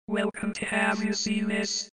Welcome to Have You Seen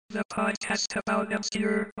This? The podcast about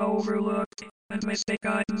obscure, overlooked, and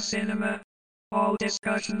misbegotten cinema. All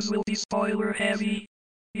discussions will be spoiler heavy.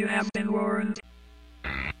 You have been warned.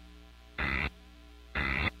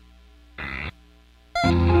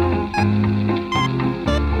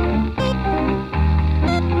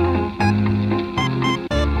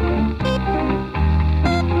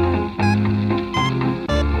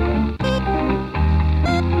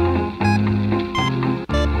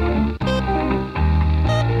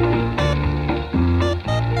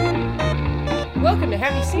 Welcome to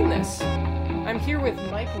Have You Seen This? I'm here with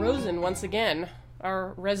Mike Rosen once again,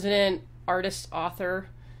 our resident artist, author,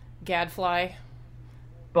 gadfly.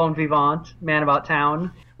 Bon vivant, man about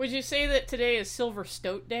town. Would you say that today is Silver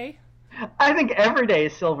Stoat Day? I think every day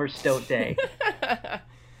is Silver Stoat Day.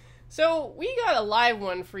 So, we got a live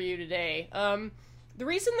one for you today. The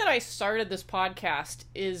reason that I started this podcast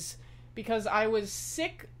is because I was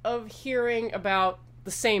sick of hearing about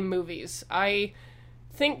the same movies. I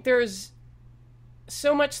think there's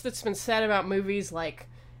so much that's been said about movies like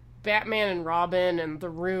Batman and Robin and The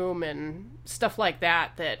Room and stuff like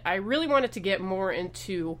that, that I really wanted to get more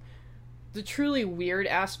into the truly weird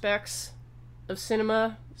aspects of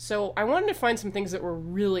cinema. So I wanted to find some things that were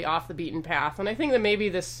really off the beaten path, and I think that maybe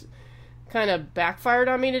this kind of backfired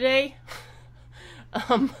on me today.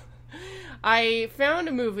 I found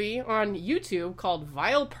a movie on YouTube called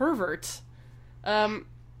Vile Pervert.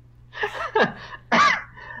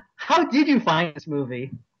 How did you find this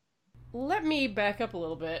movie? Let me back up a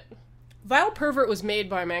little bit. Vile Pervert was made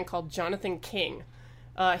by a man called Jonathan King.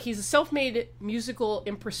 He's a self-made musical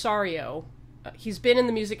impresario. He's been in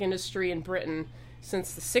the music industry in Britain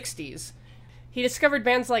since the 60s. He discovered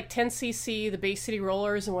bands like 10cc, the Bay City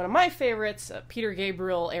Rollers, and one of my favorites, Peter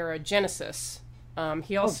Gabriel era Genesis.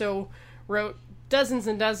 He also wrote dozens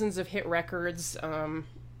and dozens of hit records,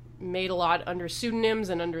 made a lot under pseudonyms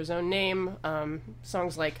and under his own name.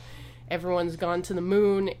 Songs like Everyone's Gone to the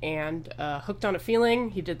Moon and Hooked on a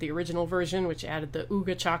Feeling. He did the original version, which added the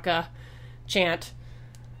Ooga Chaka chant.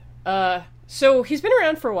 So he's been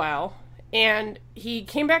around for a while, and he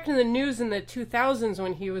came back in the news in the 2000s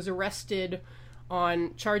when he was arrested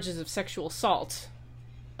on charges of sexual assault.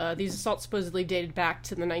 These assaults supposedly dated back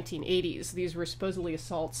to the 1980s. These were supposedly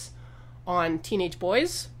assaults on teenage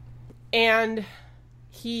boys. And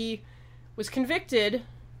he was convicted,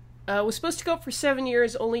 was supposed to go up for 7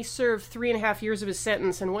 years, only served 3.5 years of his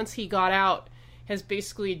sentence, and once he got out, has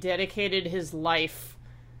basically dedicated his life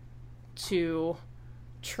to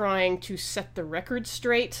trying to set the record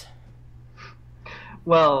straight.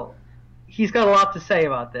 Well, he's got a lot to say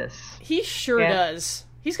about this. He sure does.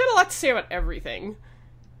 He's got a lot to say about everything.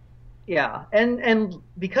 Yeah, and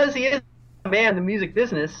because he is a man in the music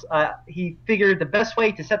business, he figured the best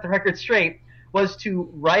way to set the record straight was to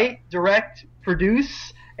write, direct,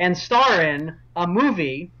 produce, and star in a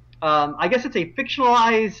movie. I guess it's a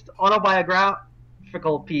fictionalized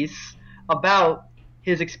autobiographical piece about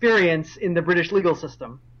his experience in the British legal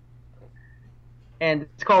system. And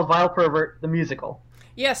it's called Vile Pervert, the Musical.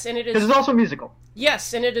 Yes, and it is... Because it's also a musical.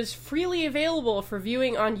 Yes, and it is freely available for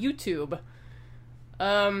viewing on YouTube.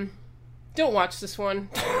 Don't watch this one.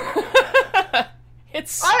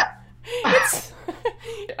 It's...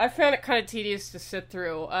 I found it kind of tedious to sit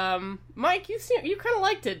through. Mike, you kind of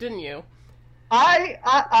liked it, didn't you?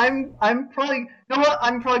 I'm probably, you know what?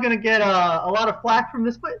 I'm probably gonna get a lot of flack from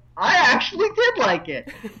this, but I actually did like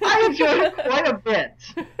it. I enjoyed it quite a bit.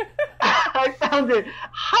 I found it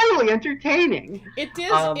highly entertaining. It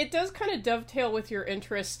does kind of dovetail with your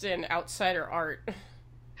interest in outsider art.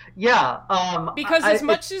 Yeah. Because as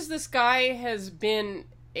much as this guy has been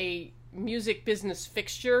a music business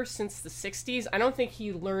fixture since the 60s, I don't think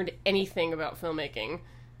he learned anything about filmmaking.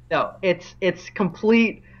 No, it's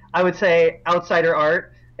complete, I would say, outsider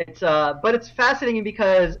art. But it's fascinating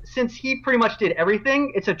because since he pretty much did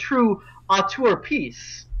everything, it's a true auteur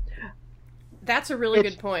piece. That's a really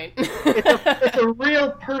good point. it's a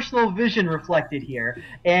real personal vision reflected here,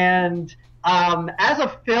 and as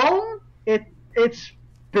a film, it's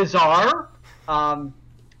bizarre.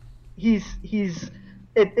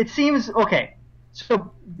 It seems okay.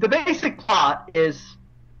 So the basic plot is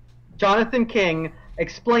Jonathan King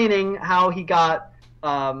explaining how he got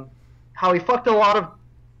how he fucked a lot of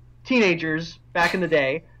teenagers back in the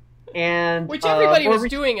day, and which everybody was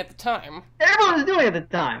doing at the time. Everyone was doing at the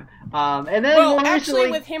time. And then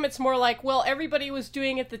actually, with him, it's more like, well, everybody was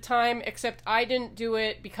doing it at the time, except I didn't do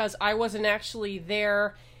it because I wasn't actually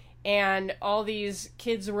there. And all these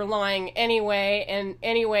kids were lying anyway, and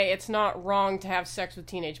anyway, it's not wrong to have sex with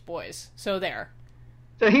teenage boys. So there.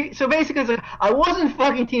 So basically, it's like, I wasn't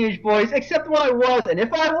fucking teenage boys, except when I was, and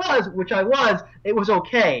if I was, which I was, it was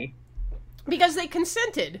okay. Because they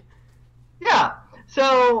consented. Yeah.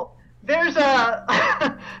 So there's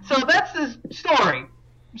a so that's his story,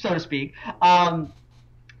 so to speak.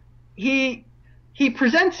 He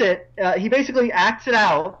presents it. He basically acts it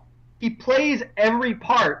out. He plays every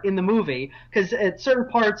part in the movie because at certain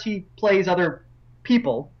parts he plays other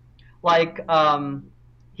people, like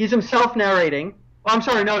he's himself narrating. Oh, I'm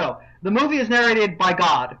sorry, no. The movie is narrated by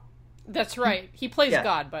God. That's right. He plays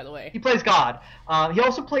God, by the way. He plays God. He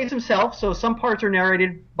also plays himself, so some parts are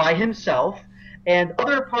narrated by himself, and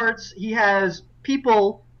other parts he has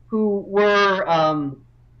people who were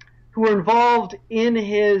involved in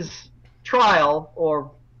his trial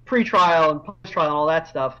or pre-trial and post-trial and all that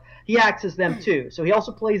stuff. He acts as them too. So he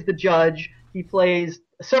also plays the judge. He plays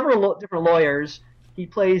several different lawyers. He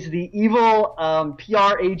plays the evil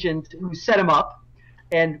PR agent who set him up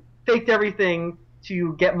and faked everything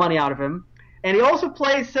to get money out of him. And he also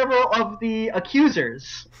plays several of the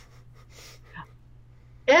accusers.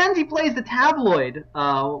 And he plays the tabloid,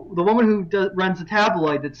 the woman who runs the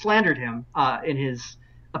tabloid that slandered him, in his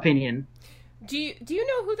opinion. Do you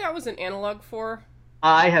know who that was an analog for?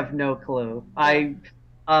 I have no clue.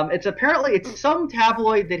 It's some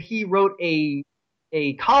tabloid that he wrote a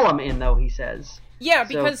column in, though, he says. Yeah,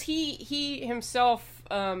 because he himself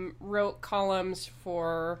wrote columns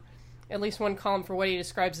for, at least one column for what he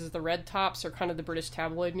describes as the Red Tops, or kind of the British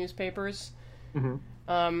tabloid newspapers.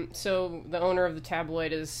 Mm-hmm. So the owner of the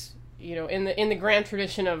tabloid is, in the grand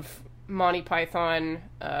tradition of Monty Python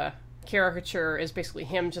caricature, is basically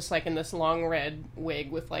him just like in this long red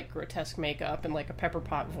wig with like grotesque makeup and like a pepper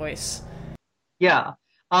pot voice. Yeah.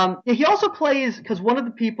 He also plays, because one of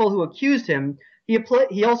the people who accused him,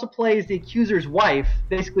 he also plays the accuser's wife,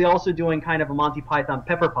 basically also doing kind of a Monty Python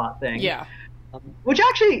pepper pot thing. Yeah. Which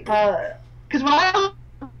actually, because when I was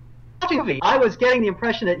watching the movie, I was getting the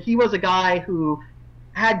impression that he was a guy who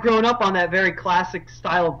had grown up on that very classic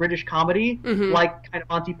style of British comedy, mm-hmm. like kind of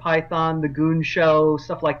Monty Python, The Goon Show,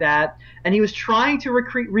 stuff like that. And he was trying to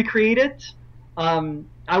recreate it.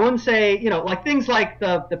 I wouldn't say, like things like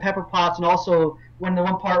the pepper pots, and also when the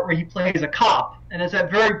one part where he plays a cop, and it's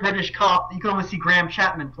that very British cop, you can almost see Graham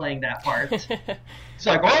Chapman playing that part. It's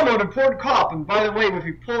like, I'm an important cop, and by the way, if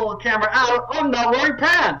you pull the camera out, I'm not wearing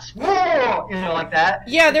pants. Whoa! Like that.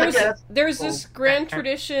 Yeah, there's this grand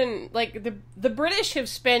tradition, like the British have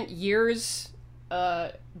spent years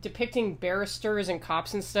depicting barristers and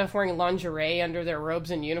cops and stuff wearing lingerie under their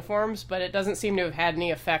robes and uniforms, but it doesn't seem to have had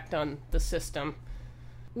any effect on the system.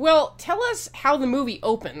 Well, tell us how the movie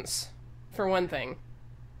opens, for one thing.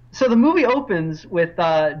 So the movie opens with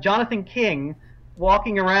Jonathan King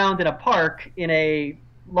walking around in a park in a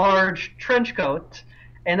large trench coat,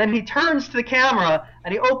 and then he turns to the camera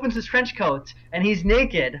and he opens his trench coat and he's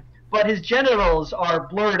naked, but his genitals are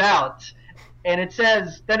blurred out, and it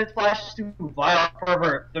flashes to Vile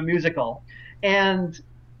Pervert, the musical. And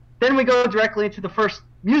then we go directly into the first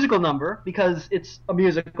musical number, because it's a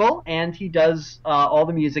musical and he does all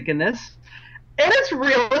the music in this. And it's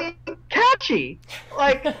really catchy.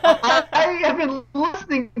 Like, I have been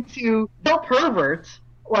listening to Vile Pervert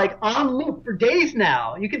like on loop for days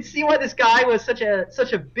now. You can see why this guy was such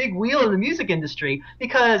a big wheel in the music industry,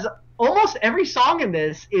 because almost every song in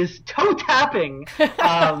this is toe tapping.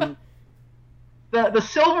 The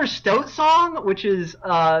Silver Stoat song, which is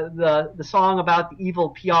the song about the evil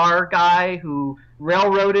PR guy who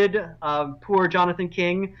railroaded poor Jonathan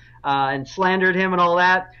King and slandered him and all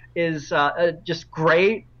that, is just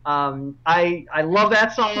great. I love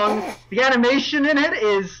that song. The animation in it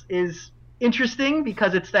is interesting,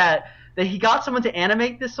 because it's that he got someone to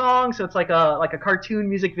animate this song, so it's like a cartoon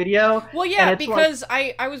music video. Well, yeah, because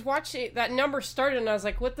like, I was watching, that number started and I was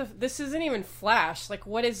like, this isn't even Flash. Like,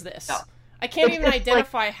 what is this? No. I can't even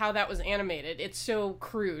identify like, how that was animated. It's so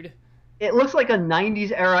crude. It looks like a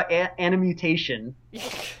 90s era animutation.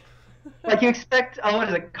 Like you expect,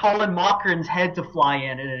 Colin Mockeran's head to fly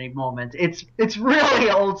in at any moment. It's really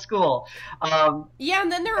old school. Yeah,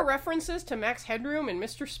 and then there are references to Max Headroom and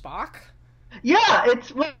Mr. Spock. Yeah,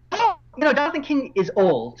 Jonathan King is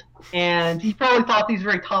old, and he probably thought these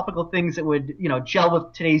very topical things that would, gel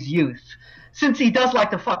with today's youth. Since he does like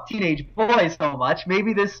to fuck teenage boys so much,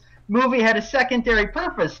 maybe this movie had a secondary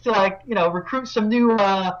purpose to recruit some new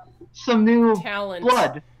talent.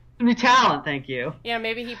 Blood. Some new talent, thank you. Yeah,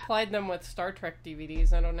 maybe he plied them with Star Trek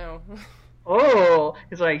DVDs, I don't know. Oh,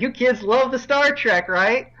 it's like, you kids love the Star Trek,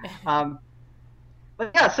 right?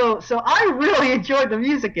 But yeah, so I really enjoyed the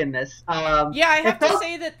music in this. Yeah, I have to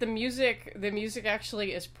say that the music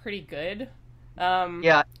actually is pretty good.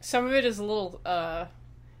 Yeah. Some of it is a little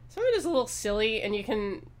some of it is a little silly,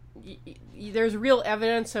 and there's real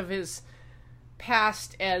evidence of his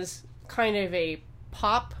past as kind of a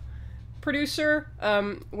pop producer.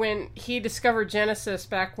 When he discovered Genesis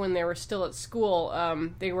back when they were still at school,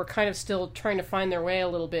 they were kind of still trying to find their way a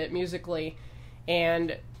little bit musically,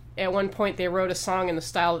 and at one point they wrote a song in the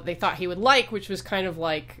style that they thought he would like, which was kind of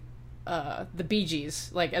like the Bee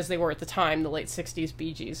Gees, like as they were at the time, the late 60s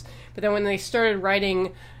Bee Gees. But then when they started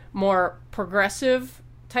writing more progressive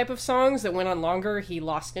type of songs that went on longer, he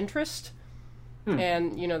lost interest.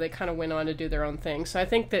 And, they kind of went on to do their own thing. So I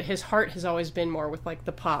think that his heart has always been more with, like,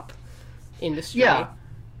 the pop industry. Yeah.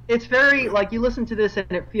 It's very, like, you listen to this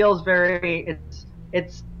and it feels very,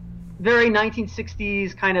 it's very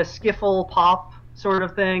 1960s kind of skiffle pop sort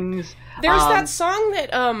of things. There's that song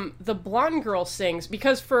that the blonde girl sings,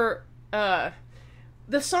 because for the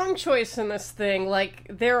song choice in this thing, like,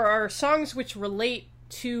 there are songs which relate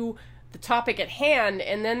to the topic at hand,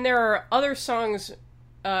 and then there are other songs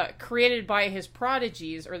created by his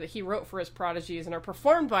prodigies, or that he wrote for his prodigies and are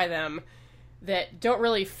performed by them, that don't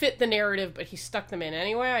really fit the narrative, but he stuck them in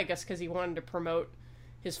anyway, I guess because he wanted to promote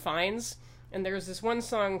his finds. And there's this one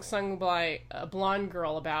song sung by a blonde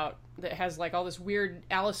girl that has like all this weird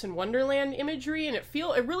Alice in Wonderland imagery, and it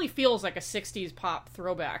really feels like a 60s pop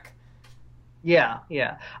throwback. Yeah.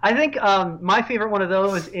 I think my favorite one of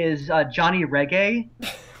those is Johnny Reggae.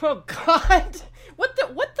 Oh God, what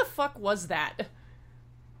the fuck was that?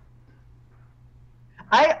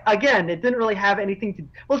 It didn't really have anything to.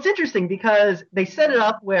 Well, it's interesting because they set it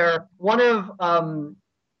up where one of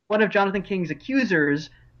Jonathan King's accusers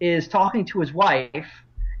is talking to his wife,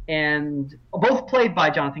 and both played by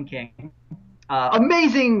Jonathan King.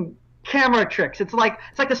 Amazing camera tricks. It's like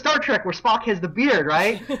the Star Trek where Spock has the beard,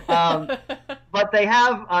 right? But they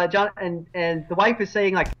have John, and the wife is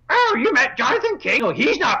saying like, "Oh, you met Jonathan King? Oh,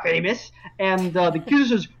 he's not famous." And the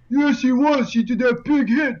accuser says, "Yes, he was. He did that big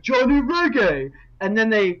hit, Johnny Reggae." And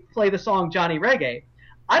then they play the song Johnny Reggae.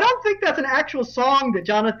 I don't think that's an actual song that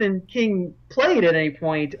Jonathan King played at any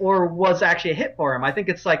point or was actually a hit for him. I think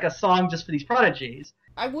it's like a song just for these prodigies.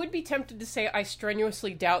 I would be tempted to say I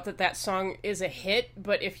strenuously doubt that song is a hit,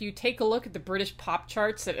 but if you take a look at the British pop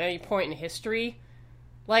charts at any point in history,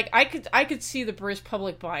 like I could see the British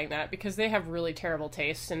public buying that, because they have really terrible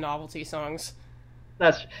taste in novelty songs.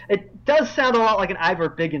 It does sound a lot like an Ivor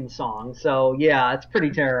Biggins song, so yeah, it's pretty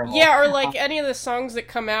terrible. Yeah, or like any of the songs that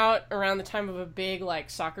come out around the time of a big like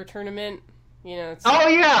soccer tournament, It's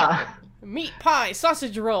yeah, meat pie,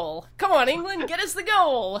 sausage roll. Come on, England, get us the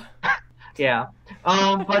goal. Yeah,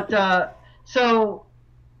 but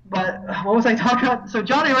what was I talking about? So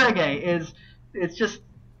Johnny Reggae it's just.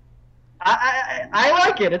 I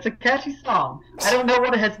like it. It's a catchy song. I don't know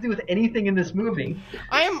what it has to do with anything in this movie.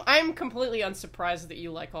 I'm completely unsurprised that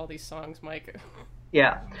you like all these songs, Mike.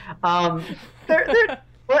 Yeah.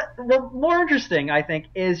 What more interesting, I think,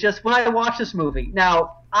 is just when I watched this movie.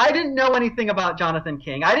 Now, I didn't know anything about Jonathan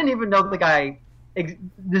King. I didn't even know the guy,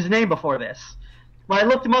 his name before this. When I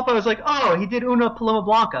looked him up, I was like, oh, he did Una Paloma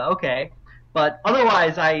Blanca. Okay. But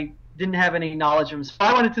otherwise, I didn't have any knowledge of him. So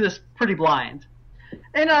I went into this pretty blind.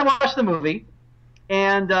 And I watched the movie,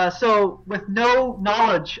 and so with no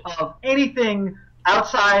knowledge of anything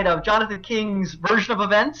outside of Jonathan King's version of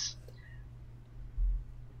events,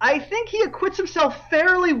 I think he acquits himself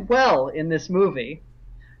fairly well in this movie,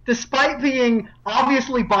 despite being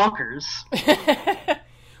obviously bonkers.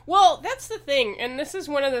 Well, that's the thing, and this is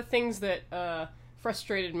one of the things that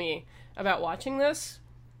frustrated me about watching this,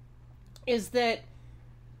 is that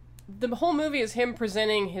the whole movie is him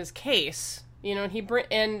presenting his case.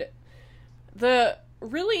 And the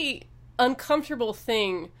really uncomfortable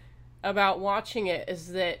thing about watching it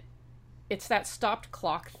is that it's that stopped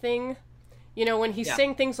clock thing. When he's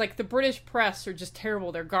saying things like the British press are just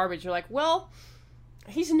terrible, they're garbage, you're like, well,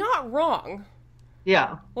 he's not wrong.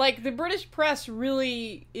 Yeah. Like, the British press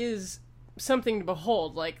really is something to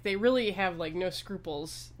behold. Like, they really have, like, no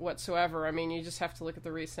scruples whatsoever. I mean, you just have to look at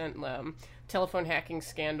the recent telephone hacking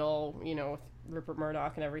scandal, with Rupert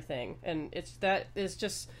Murdoch and everything, and that is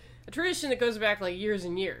just a tradition that goes back like years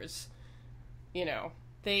and years.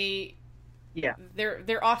 They're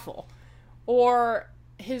awful. Or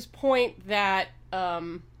his point that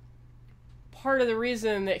part of the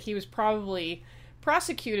reason that he was probably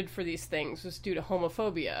prosecuted for these things was due to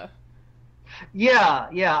homophobia. Yeah,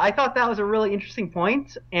 I thought that was a really interesting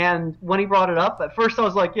point, and when he brought it up, at first I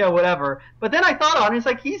was like, yeah, whatever. But then I thought on it, it's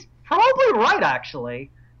like, he's probably right,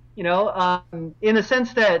 actually. In a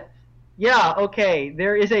sense that, yeah, okay,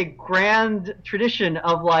 there is a grand tradition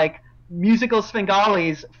of, like, musical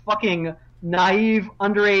Svengalis fucking naive,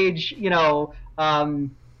 underage,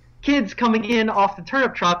 kids coming in off the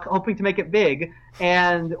turnip truck hoping to make it big,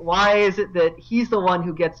 and why is it that he's the one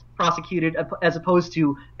who gets prosecuted as opposed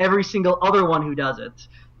to every single other one who does it?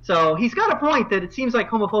 So he's got a point that it seems like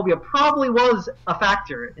homophobia probably was a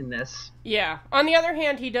factor in this. Yeah. On the other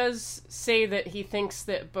hand, he does say that he thinks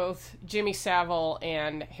that both Jimmy Savile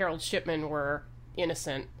and Harold Shipman were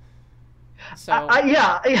innocent. So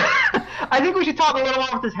yeah, I think we should talk a little more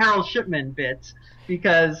about this Harold Shipman bit,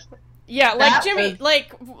 because yeah, like Jimmy,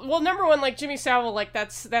 number one, like Jimmy Savile, like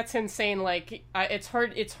that's insane. Like it's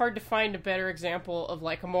hard to find a better example of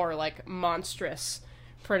like a more like monstrous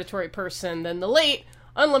predatory person than the late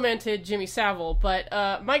unlamented Jimmy Savile. But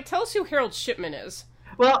Mike, tell us who Harold Shipman is.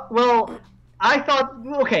 Well, I thought,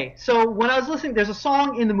 okay, so when I was listening, there's a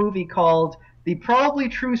song in the movie called "The Probably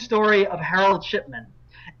True Story of Harold Shipman."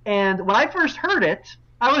 And when I first heard it,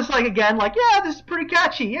 I was like, again, like, yeah, this is pretty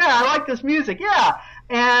catchy. Yeah, I like this music. Yeah.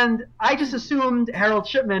 And I just assumed Harold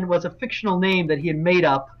Shipman was a fictional name that he had made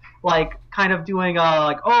up, like kind of doing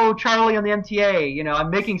like, oh, Charlie on the MTA, you know, I'm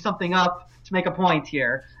making something up to make a point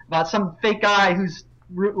here about some fake guy whose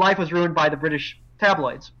life was ruined by the British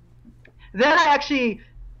tabloids. Then I actually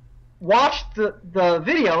watched the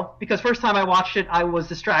video, because first time I watched it, I was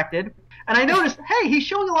distracted. And I noticed, hey, he's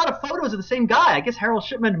showing a lot of photos of the same guy. I guess Harold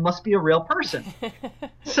Shipman must be a real person.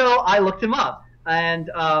 So I looked him up. And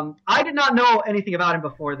I did not know anything about him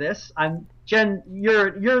before this. Jen,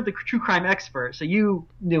 you're the true crime expert, so you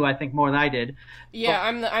knew, I think, more than I did. Yeah,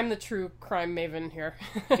 I'm the true crime maven here.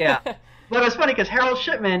 Yeah. But it was funny because Harold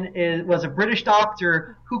Shipman was a British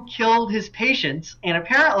doctor who killed his patients, and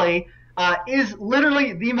apparently is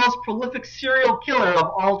literally the most prolific serial killer of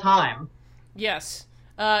all time. Yes.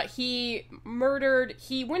 He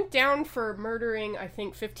went down for murdering, I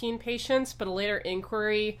think, 15 patients, but a later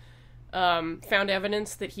inquiry found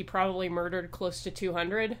evidence that he probably murdered close to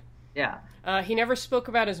 200. Yeah. He never spoke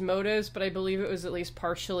about his motives, but I believe it was at least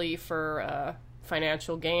partially for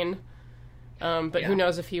financial gain. But who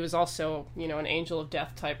knows if he was also, you know, an angel of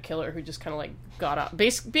death type killer who just kind of like got up.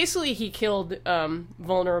 Basically, he killed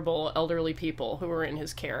vulnerable elderly people who were in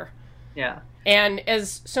his care. Yeah. And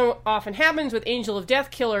as so often happens with angel of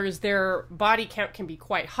death killers, their body count can be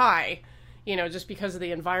quite high, you know, just because of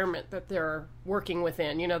the environment that they're working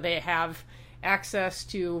within. You know, they have access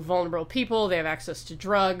to vulnerable people, they have access to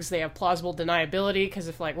drugs, they have plausible deniability, because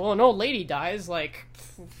if, like, well, an old lady dies, like,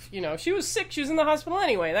 you know, she was sick, she was in the hospital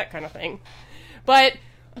anyway, that kind of thing. But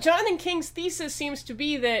Jonathan King's thesis seems to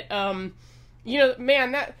be that, you know,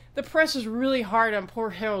 man, that the press is really hard on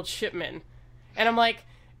poor Harold Shipman. And I'm like,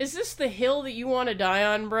 is this the hill that you want to die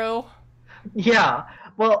on, bro? Yeah.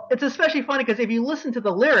 Well, it's especially funny because if you listen to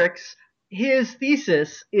the lyrics, his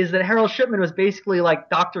thesis is that Harold Shipman was basically like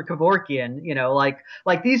Dr. Kevorkian, you know, like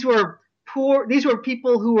these were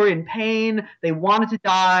people who were in pain, they wanted to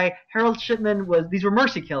die. These were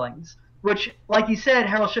mercy killings, which, like you said,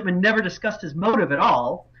 Harold Shipman never discussed his motive at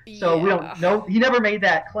all. So we don't know. He never made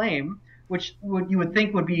that claim, which you would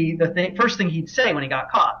think would be the first thing he'd say when he got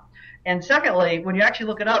caught. And secondly, when you actually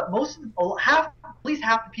look it up, at least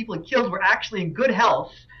half the people he killed were actually in good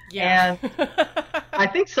health. Yeah. And I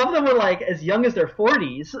think some of them were like as young as their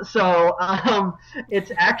 40s. So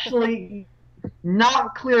it's actually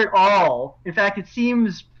not clear at all. In fact, it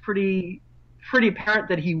seems pretty apparent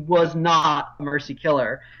that he was not a mercy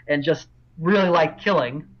killer and just really liked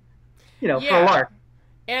killing, you know, for a lark.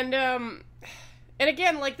 And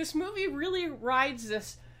again, like, this movie really rides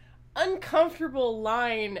this uncomfortable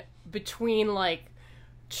line between, like,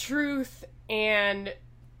 truth and,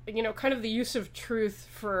 you know, kind of the use of truth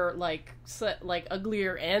for, like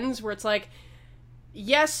uglier ends, where it's like,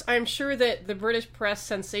 yes, I'm sure that the British press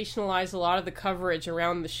sensationalized a lot of the coverage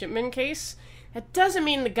around the Shipman case. That doesn't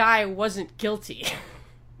mean the guy wasn't guilty.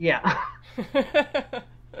 Yeah.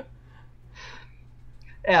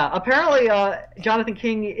 Yeah, apparently Jonathan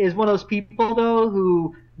King is one of those people, though,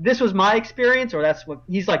 who, this was my experience, or that's what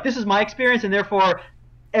he's like, this is my experience, and therefore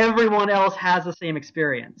everyone else has the same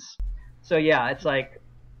experience. So yeah, it's like,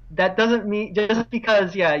 that doesn't mean, just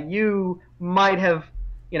because, yeah, you might have,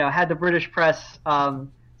 you know, had the British press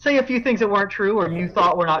say a few things that weren't true, or you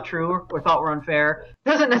thought were not true, or thought were unfair,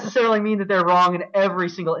 doesn't necessarily mean that they're wrong in every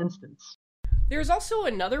single instance. There's also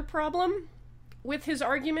another problem with his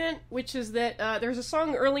argument, which is that there's a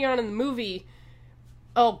song early on in the movie,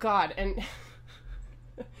 oh god, and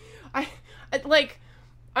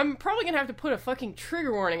I'm probably gonna have to put a fucking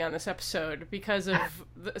trigger warning on this episode because of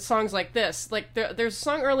songs like this. Like, there's a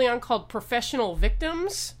song early on called Professional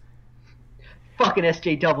Victims. Fucking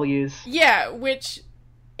SJWs. Yeah, which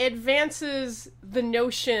advances the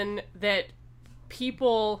notion that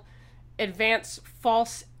people advance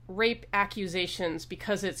false rape accusations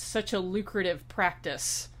because it's such a lucrative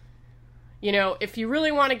practice. You know, if you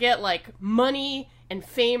really want to get, like, money and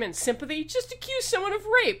fame and sympathy, just accuse someone of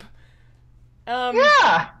rape.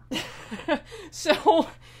 Yeah! So,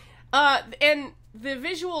 and the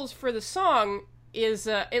visuals for the song is,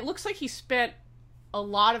 it looks like he spent a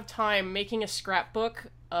lot of time making a scrapbook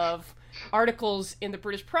of articles in the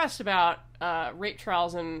British press about rape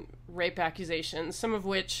trials and rape accusations, some of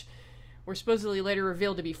which were supposedly later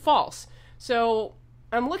revealed to be false. So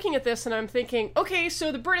I'm looking at this and I'm thinking, okay,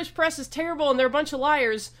 so the British press is terrible and they're a bunch of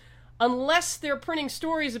liars. Unless they're printing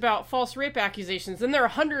stories about false rape accusations, then they're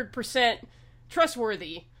 100%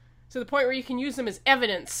 trustworthy, to the point where you can use them as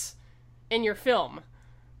evidence in your film.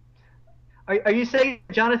 Are you saying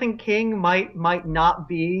Jonathan King might not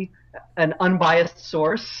be an unbiased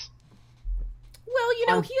source? Well, you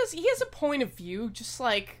know, he has a point of view, just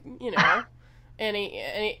like, you know,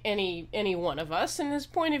 any one of us, and his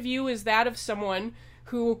point of view is that of someone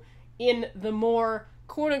who, in the more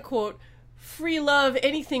quote unquote free love,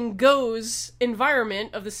 anything goes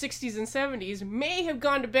environment of the 60s and 70s, may have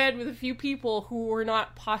gone to bed with a few people who were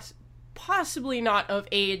not possibly not of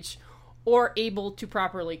age or able to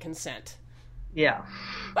properly consent. Yeah.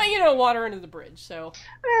 But, you know, water under the bridge, so.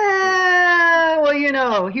 Well, you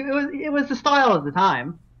know, it was the style of the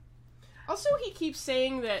time. Also, he keeps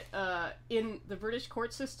saying that in the British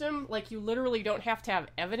court system, like, you literally don't have to have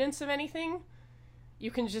evidence of anything. You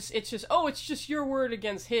can just, it's just your word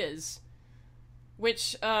against his.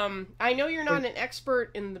 Which, I know you're not an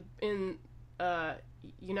expert in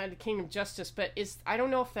United Kingdom justice, but I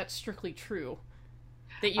don't know if that's strictly true.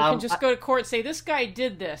 That you can just go to court and say, this guy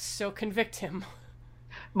did this, so convict him.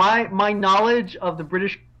 My knowledge of the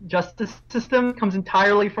British justice system comes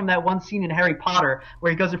entirely from that one scene in Harry Potter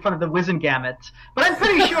where he goes in front of the Wizengamot. But I'm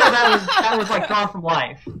pretty sure that was like drawn from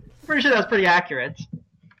life. Pretty sure that was pretty accurate.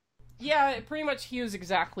 Yeah, it pretty much hews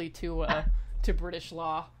exactly to British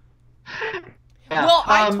law. Yeah, well,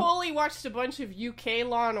 I totally watched a bunch of UK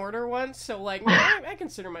Law and Order once, so, like, I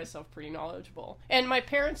consider myself pretty knowledgeable. And my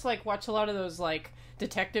parents, like, watch a lot of those, like,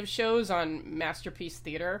 detective shows on Masterpiece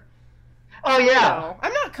Theater. Oh, yeah. So,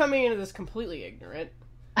 I'm not coming into this completely ignorant.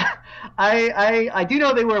 I do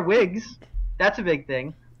know they wear wigs. That's a big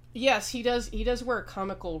thing. Yes, he does wear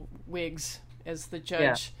comical wigs as the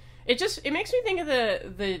judge. Yeah. It makes me think of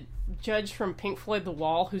the judge from Pink Floyd The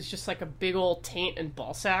Wall, who's just, like, a big old taint and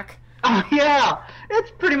ballsack. Oh, yeah. It's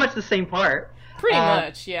pretty much the same part. Pretty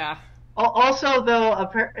much, yeah. Also, though,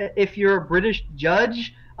 if you're a British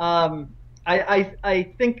judge, I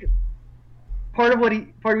think part of what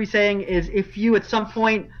he's saying is if you at some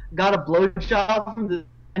point got a blowjob from the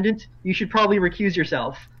defendant, you should probably recuse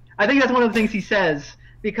yourself. I think that's one of the things he says.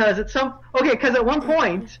 Because at one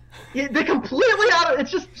point, they're completely it's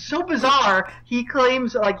just so bizarre. He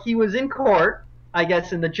claims, like, he was in court, I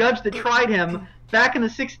guess, and the judge that tried him back in the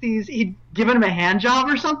 60s, he'd given him a hand job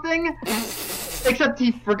or something, except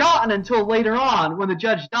he'd forgotten until later on when the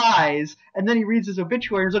judge dies, and then he reads his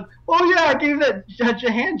obituary and he's like, oh yeah, I gave that judge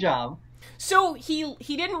a hand job. So he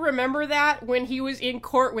didn't remember that when he was in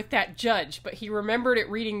court with that judge, but he remembered it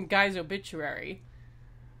reading the guy's obituary.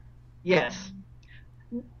 Yes.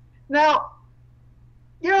 Now,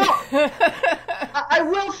 you know, I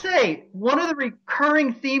will say, one of the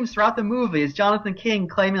recurring themes throughout the movie is Jonathan King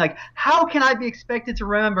claiming, like, how can I be expected to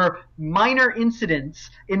remember minor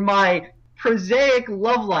incidents in my prosaic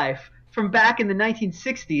love life from back in the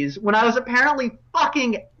 1960s when I was apparently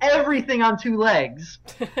fucking everything on two legs?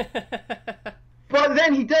 But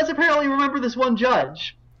then he does apparently remember this one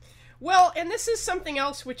judge. Well, and this is something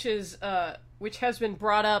else which has been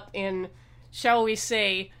brought up in, shall we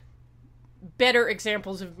say, better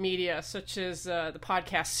examples of media, such as the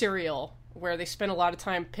podcast Serial, where they spend a lot of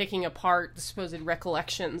time picking apart the supposed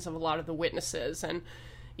recollections of a lot of the witnesses. And,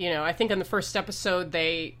 you know, I think in the first episode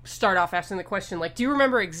they start off asking the question, like, do you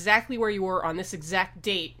remember exactly where you were on this exact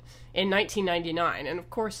date in 1999? And of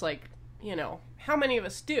course, like, you know, how many of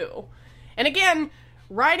us do? And again,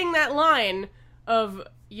 riding that line of,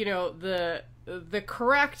 you know, the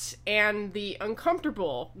correct and the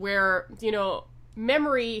uncomfortable, where, you know,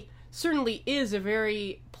 memory certainly is a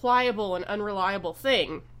very pliable and unreliable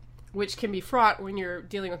thing, which can be fraught when you're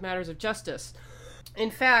dealing with matters of justice. In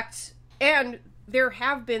fact, and there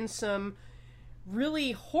have been some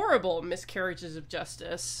really horrible miscarriages of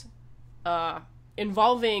justice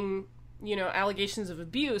involving, you know, allegations of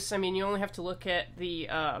abuse. I mean, you only have to look at the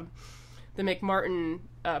McMartin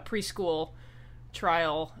preschool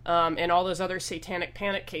trial and all those other satanic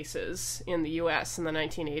panic cases in the U.S. in the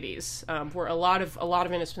 1980s, where a lot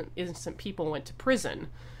of innocent people went to prison.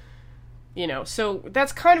 You know, so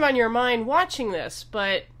that's kind of on your mind watching this,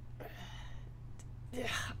 but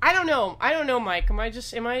I don't know. I don't know, Mike. Am I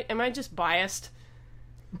just biased?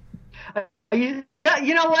 You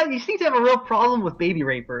know what? You seem to have a real problem with baby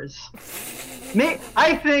rapers.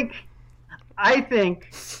 I think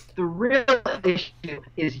the real issue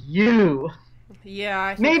is you. Yeah,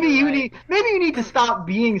 I think Maybe you're you right. need to stop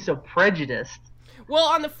being so prejudiced. Well,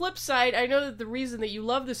 on the flip side, I know that the reason that you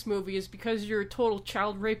love this movie is because you're a total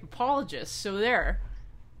child rape apologist. So there.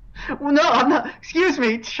 Well, no, I'm not. Excuse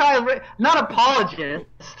me, child rape. Not apologist.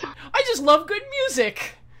 I just love good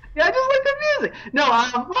music. Yeah, I just like the music. No,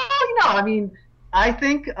 well, I mean, I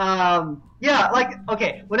think, yeah, like,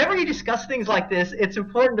 okay, whenever you discuss things like this, it's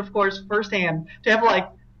important, of course, firsthand, to have, like,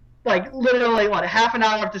 literally, what, half an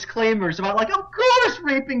hour of disclaimers about, like, of course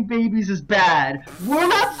raping babies is bad. We're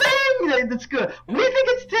not saying that it's good. We think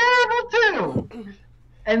it's terrible, too.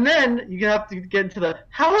 And then you have to get into the,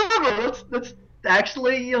 however, let's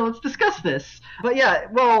actually, let's discuss this. But, yeah,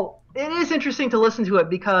 well, it is interesting to listen to it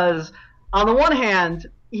because, on the one hand,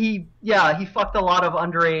 he fucked a lot of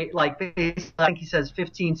underage, like, I think he says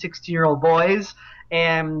 15, 16-year-old boys.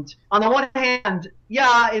 And on the one hand,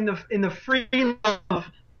 yeah, in the free love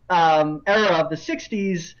era of the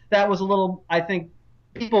 60s, that was a little, I think,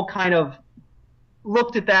 people kind of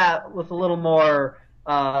looked at that with a little more,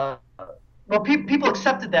 people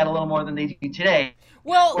accepted that a little more than they do today.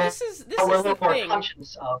 Well, this is the thing.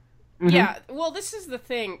 Conscious of. Mm-hmm. Yeah, well, this is the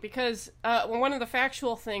thing, because one of the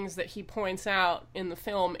factual things that he points out in the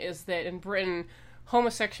film is that in Britain,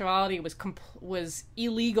 homosexuality was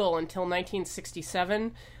illegal until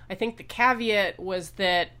 1967. I think the caveat was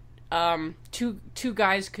that two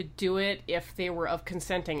guys could do it if they were of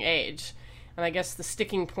consenting age. And I guess the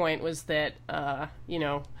sticking point was that,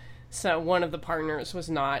 so one of the partners was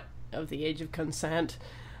not of the age of consent.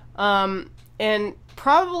 And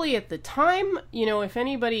probably at the time, if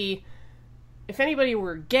anybody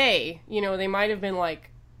were gay, they might have been,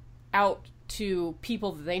 like, out to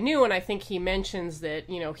people that they knew, and I think he mentions that,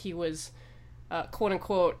 he was,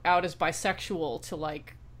 quote-unquote, out as bisexual to,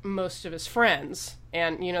 like, most of his friends,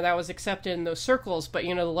 and, that was accepted in those circles, but,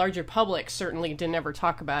 the larger public certainly didn't ever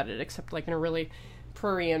talk about it, except, like, in a really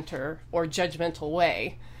prurient or judgmental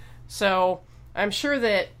way. So, I'm sure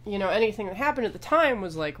that, anything that happened at the time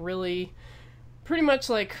was, like, really pretty much,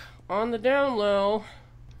 like, on the down low.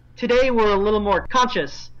 Today we're a little more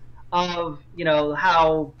conscious of,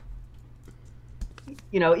 how,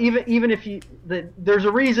 even if there's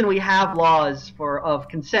a reason we have laws of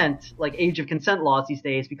consent, like age of consent laws these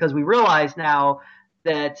days, because we realize now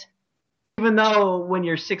that even though when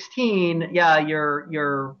you're 16, yeah,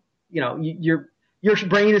 your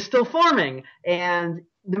brain is still forming, and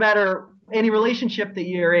no matter any relationship that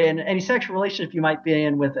you're in, any sexual relationship you might be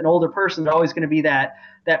in with an older person, there's always going to be that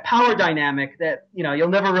power dynamic that, you'll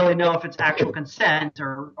never really know if it's actual consent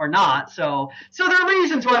or not. So there are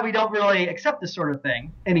reasons why we don't really accept this sort of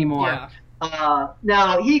thing anymore. Yeah.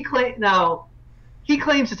 Now he claims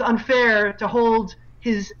it's unfair to hold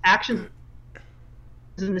his actions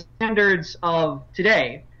in the standards of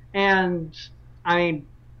today. And I mean,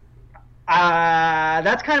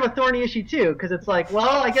 that's kind of a thorny issue too, because it's like,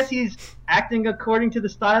 well, I guess he's acting according to the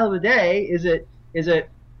style of the day. Is it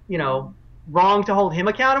wrong to hold him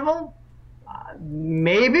accountable?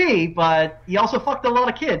 Maybe, but he also fucked a lot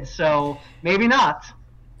of kids, so maybe not.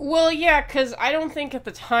 Well, yeah, because I don't think at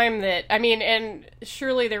the time that, I mean, and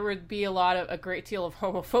surely there would be a great deal of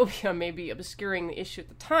homophobia maybe obscuring the issue at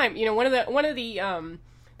the time. One of the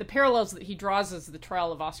parallels that he draws is the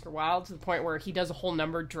trial of Oscar Wilde, to the point where he does a whole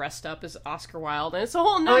number dressed up as Oscar Wilde, and it's a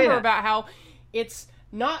whole number about how it's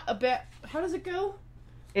not about, how does it go?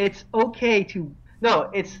 It's okay to, no,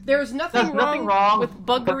 it's, there's nothing wrong with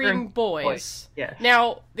buggering boys. Yes.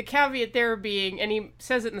 Now, the caveat there being, and he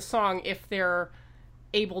says it in the song, if they're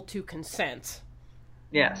able to consent.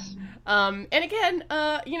 Yes. And again,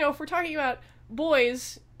 if we're talking about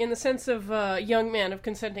boys in the sense of young men of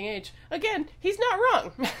consenting age, again, he's not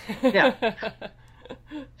wrong. Yeah.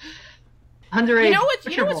 Underage.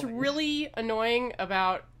 You know what's really annoying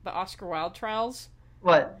about the Oscar Wilde trials?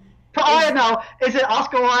 What? No. Is it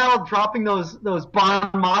Oscar Wilde dropping those bon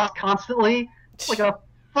mots constantly? Like a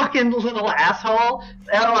fucking little asshole.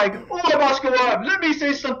 And I'm like, oh, I'm Oscar Wilde. Let me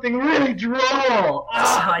say something really droll.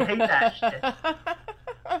 I hate that shit.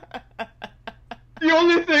 The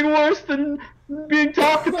only thing worse than being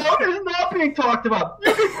talked about is not being talked about.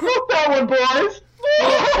 You can quote that one, boys.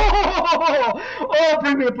 Oh,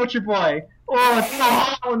 bring me a butcher boy. Oh, it's so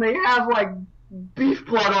hot when they have, like, beef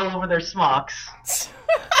blood all over their smocks.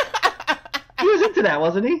 He was into that,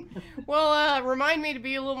 wasn't he? Well, remind me to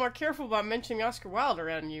be a little more careful about mentioning Oscar Wilde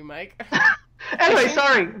around you, Mike. Anyway,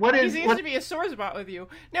 sorry. What He is? seems What, to be a sore spot with you.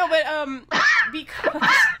 No, but because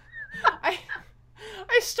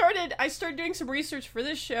I started doing some research for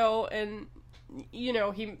this show, and you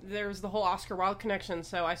know, there's the whole Oscar Wilde connection,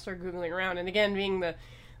 so I started googling around, and again, being the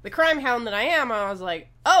crime hound that I am, I was like,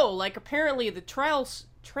 oh, like apparently the trial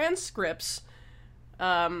transcripts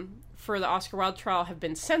for the Oscar Wilde trial have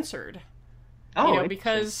been censored. oh, You know,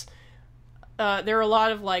 because there are a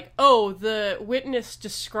lot of like, oh, the witness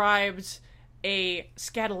described a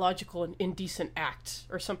scatological and indecent act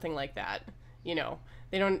or something like that. You know,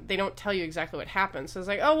 they don't tell you exactly what happened. So it's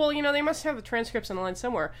like, oh, well, you know, they must have the transcripts on the line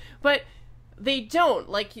somewhere, but they don't.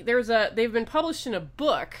 Like, they've been published in a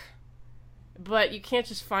book, but you can't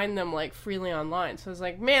just find them like freely online. So it's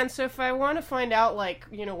like, man, so if I want to find out, like,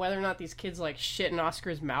 you know, whether or not these kids like shit in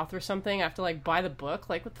Oscar's mouth or something, I have to like buy the book.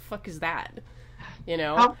 Like, what the fuck is that? You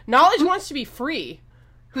know, knowledge wants to be free.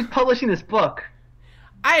 who's publishing this book?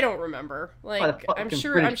 I don't remember. Like, fucking I'm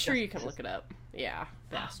sure British you can justice. look it up. Yeah,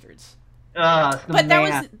 bastards. But But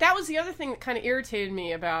that was the other thing that kind of irritated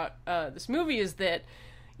me about this movie is that,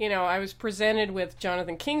 you know, I was presented with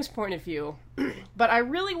Jonathan King's point of view, but I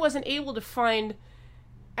really wasn't able to find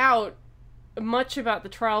out much about the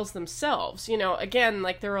trials themselves. You know, again,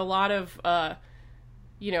 like there are a lot of,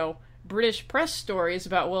 you know, British press stories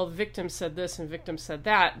about, well, the victim said this and victim said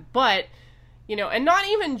that, but, you know, and not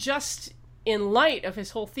even just in light of his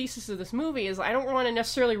whole thesis of this movie is I don't want to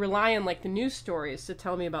necessarily rely on like the news stories to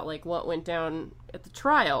tell me about like what went down at the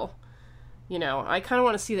trial. You know, I kind of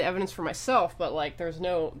want to see the evidence for myself, but like there's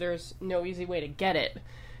no easy way to get it.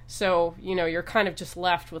 So, you know, you're kind of just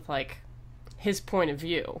left with like his point of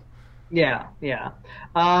view. Yeah.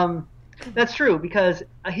 That's true, because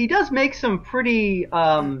he does make some pretty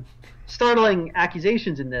startling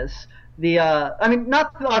accusations in this. I mean,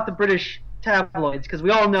 not about the British tabloids, because we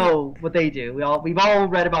all know what they do. We've all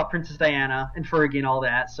read about Princess Diana and Fergie and all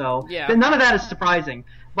that, so Yeah. none of that is surprising.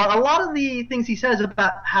 But a lot of the things he says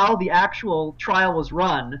about how the actual trial was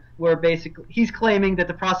run, where basically he's claiming that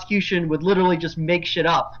the prosecution would literally just make shit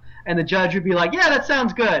up, and the judge would be like, "Yeah, that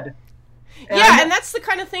sounds good." Yeah, and that's the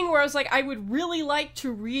kind of thing where I was like, I would really like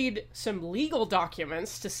to read some legal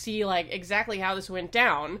documents to see like exactly how this went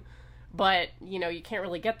down, but you know, you can't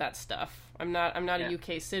really get that stuff. I'm not a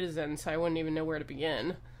UK citizen, so I wouldn't even know where to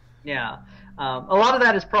begin. Yeah, a lot of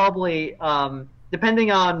that is probably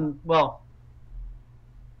depending on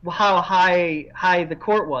how high the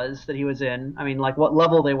court was that he was in. I mean, like what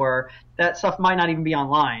level they were. That stuff might not even be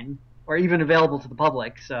online or even available to the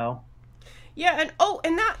public. So. Yeah,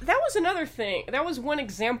 and that was another thing. That was one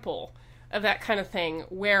example of that kind of thing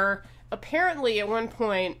where apparently at one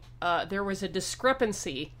point there was a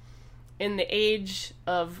discrepancy in the ages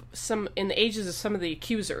of some of the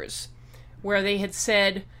accusers, where they had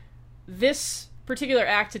said this particular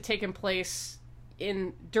act had taken place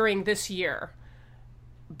during this year,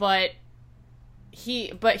 but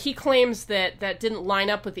he claims that didn't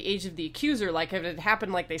line up with the age of the accuser. Like if it had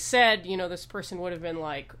happened like they said, you know, this person would have been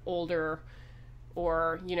like older,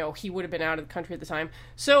 or you know, he would have been out of the country at the time.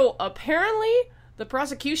 So apparently the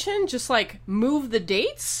prosecution just like moved the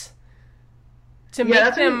dates to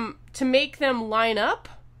make them line up,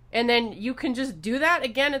 and then you can just do that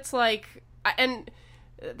again. It's like, and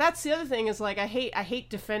that's the other thing is like I hate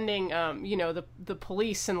defending you know, the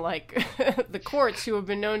police and like the courts, who have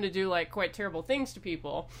been known to do like quite terrible things to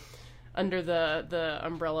people under the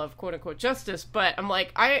umbrella of quote unquote justice, but I'm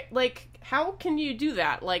like, how can you do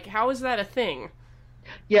that? Like, how is that a thing?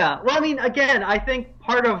 Yeah, well, I mean, again, I think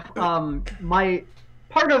part of my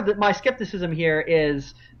skepticism here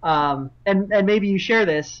is, and maybe you share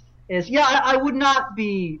this, is I would not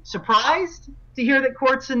be surprised to hear that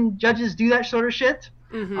courts and judges do that sort of shit.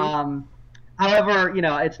 Mm-hmm. However, you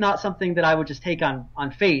know, it's not something that I would just take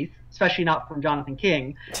on faith, especially not from Jonathan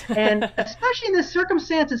King. And especially in this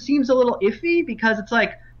circumstance, it seems a little iffy, because it's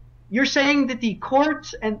like you're saying that the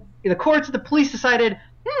courts and the police decided,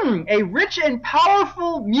 a rich and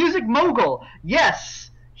powerful music mogul,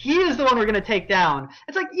 yes, he is the one we're going to take down.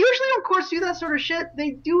 It's like, usually when courts do that sort of shit,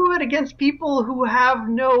 they do it against people who have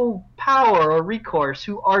no power or recourse,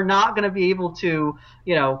 who are not going to be able to,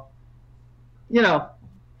 you know,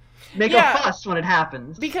 make a fuss when it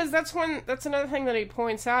happens. Because that's another thing that he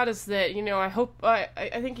points out is that, you know, I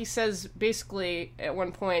think he says basically at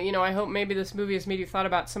one point, you know, I hope maybe this movie has made you thought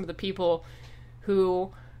about some of the people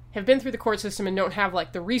who have been through the court system and don't have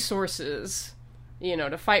like the resources, you know,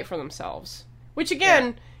 to fight for themselves. Which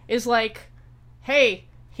again is like, hey,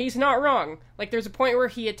 he's not wrong. Like there's a point where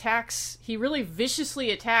he really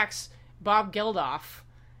viciously attacks Bob Geldof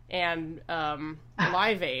and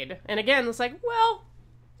Live Aid. And again, it's like, well,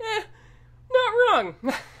 not wrong.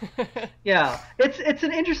 Yeah, it's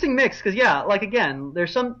an interesting mix because like again,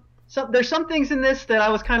 there's some things in this that I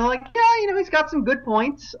was kind of like, he's got some good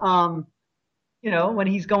points. When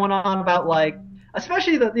he's going on about like,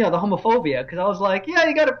 especially the homophobia, because I was like, yeah,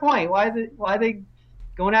 you got a point. Why are they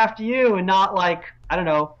going after you and not like, I don't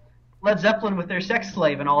know, Led Zeppelin with their sex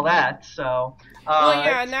slave and all that? So.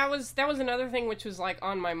 And that was another thing which was like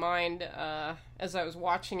on my mind as I was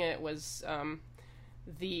watching it was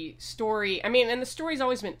the story. I mean, and the story's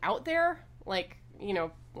always been out there, like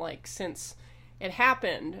since it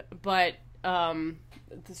happened, but the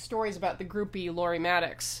stories about the groupie Laurie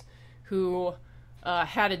Maddox, who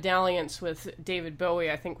had a dalliance with David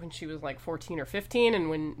Bowie, I think when she was like 14 or 15, and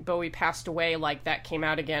when Bowie passed away, like that came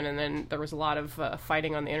out again, and then there was a lot of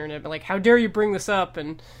fighting on the internet, but like, how dare you bring this up,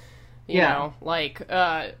 and you know, like,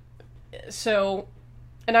 so,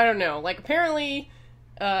 and I don't know, like, apparently,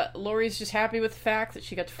 Laurie's just happy with the fact that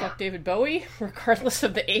she got to fuck David Bowie, regardless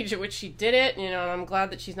of the age at which she did it, and I'm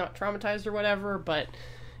glad that she's not traumatized or whatever, but,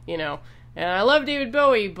 and I love David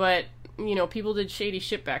Bowie, but, people did shady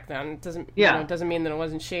shit back then. It doesn't, it doesn't mean that it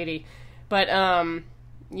wasn't shady. But,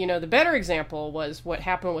 the better example was what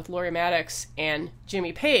happened with Laurie Maddox and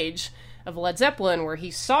Jimmy Page of Led Zeppelin, where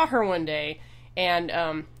he saw her one day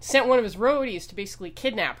and sent one of his roadies to basically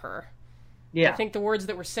kidnap her. Yeah. I think the words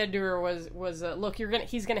that were said to her was look,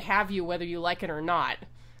 he's gonna have you whether you like it or not.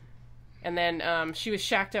 And then she was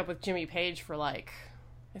shacked up with Jimmy Page for I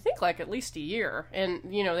think at least a year. And,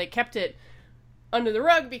 they kept it under the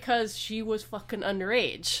rug because she was fucking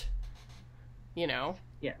underage. Yeah.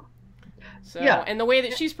 So, and the way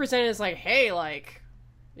that she's presented is like, hey, it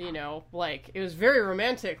was very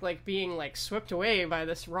romantic, being, swept away by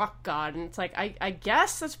this rock god. And it's like, I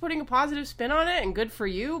guess that's putting a positive spin on it and good for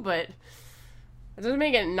you, but it doesn't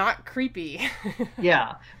make it not creepy.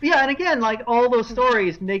 Yeah, and again, all those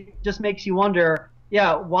stories makes you wonder,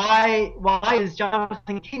 why is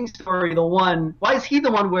Jonathan King's story why is he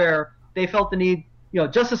the one where they felt the need,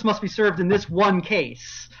 justice must be served in this one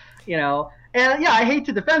case, and I hate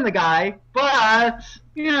to defend the guy, but,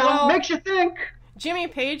 makes you think. Jimmy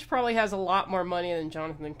Page probably has a lot more money than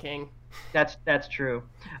Jonathan King. That's true.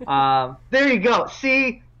 There you go.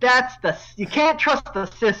 See, you can't trust the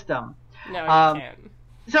system. No, you can't.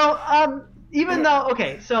 So, even though,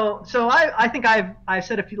 okay, so I think I've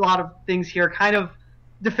said a lot of things here, kind of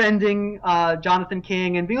defending Jonathan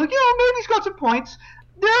King and being like, maybe he's got some points.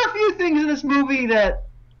 There are a few things in this movie that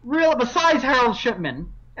besides Harold Shipman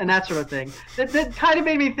and that sort of thing, that kind of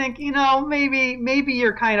made me think, maybe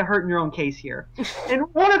you're kind of hurting your own case here. And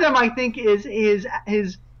one of them, I think, is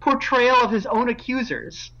his portrayal of his own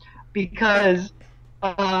accusers, because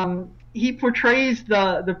he portrays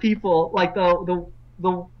the people, the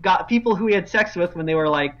people who he had sex with when they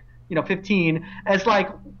were 15, as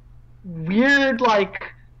weird,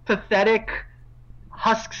 pathetic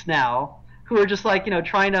husks now, who are just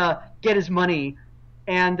trying to get his money.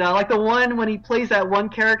 And the one when he plays that one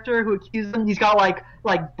character who accuses him, he's got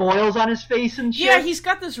like boils on his face and shit. Yeah, he's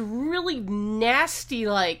got this really nasty,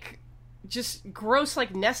 just gross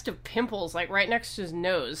nest of pimples right next to his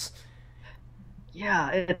nose. Yeah,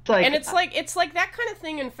 it's it's like that kind of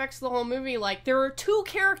thing infects the whole movie. There are two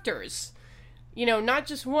characters, not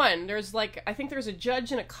just one. There's I think there's a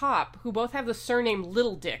judge and a cop who both have the surname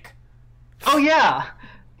Little Dick. Oh yeah.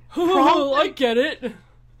 Oh, I get it.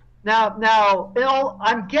 Now,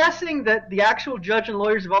 I'm guessing that the actual judge and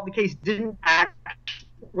lawyers involved in the case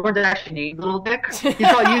weren't actually named Little Dick. He's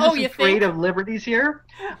probably using some creative liberties here.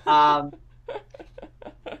 I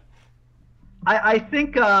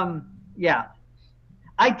think, I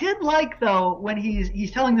did like, though, when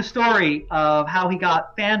he's telling the story of how he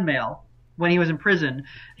got fan mail when he was in prison.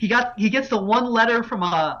 He gets the one letter from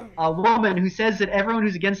a woman who says that everyone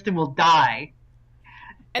who's against him will die.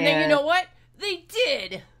 And then you know what? They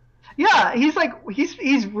did. Yeah, he's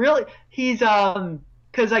really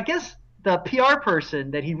because I guess the PR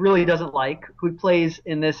person that he really doesn't like, who plays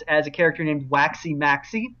in this as a character named Waxy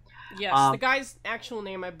Maxie. Yes, the guy's actual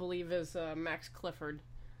name, I believe, is Max Clifford.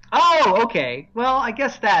 Oh, okay. Well, I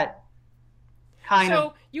guess that kind of...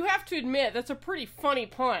 So, you have to admit, that's a pretty funny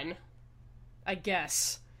pun, I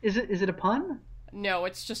guess. Is it a pun? No,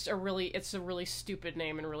 it's just a really stupid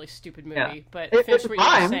name and a really stupid movie. Yeah. But finish what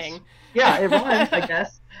you were saying. Yeah, it rhymes, I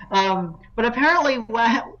guess. But apparently,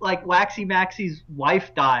 Waxy Maxie's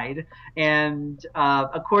wife died, and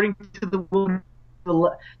according to the woman,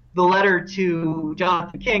 the letter to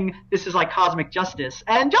Jonathan King, this is cosmic justice,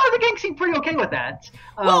 and Jonathan King seemed pretty okay with that.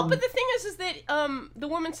 Well, but the thing is that the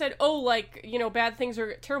woman said,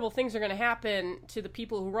 terrible things are going to happen to the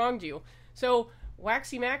people who wronged you. So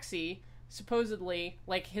Waxy Maxie supposedly,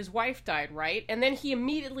 like, his wife died, right? And then he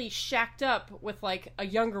immediately shacked up with, like, a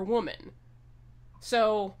younger woman.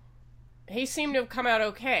 So, he seemed to have come out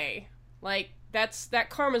okay. Like, that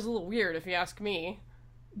karma's a little weird, if you ask me.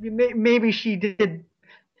 Maybe she did.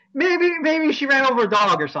 Maybe she ran over a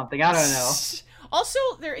dog or something. I don't know. Also,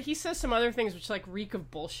 he says some other things which, like, reek of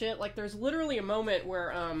bullshit. Like, there's literally a moment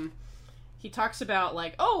where, he talks about,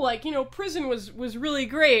 like, oh, like, you know, prison was really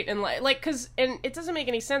great, and, like, and it doesn't make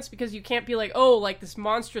any sense, because you can't be like, oh, like, this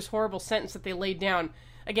monstrous, horrible sentence that they laid down.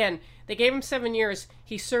 Again, they gave him 7 years,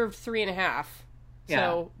 he served 3.5. Yeah.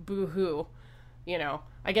 So, boo-hoo. You know,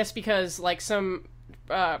 I guess because, like, some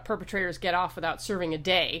perpetrators get off without serving a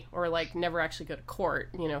day, or, like, never actually go to court.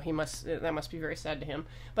 You know, that must be very sad to him.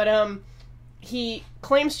 But, he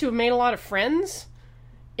claims to have made a lot of friends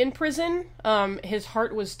in prison. His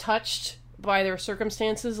heart was touched by their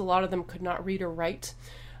circumstances. A lot of them could not read or write.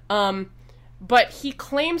 But he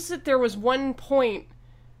claims that there was one point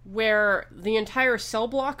where the entire cell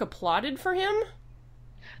block applauded for him.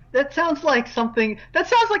 That sounds like a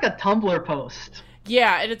Tumblr post.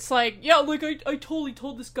 Yeah, and it's like, yeah, like, I totally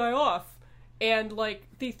told this guy off. And, like,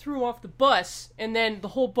 they threw him off the bus, and then the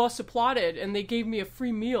whole bus applauded, and they gave me a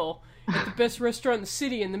free meal at the best restaurant in the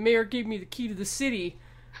city, and the mayor gave me the key to the city.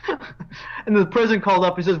 And the president called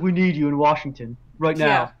up and says, we need you in Washington right now.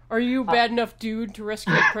 Yeah. Are you a bad enough dude to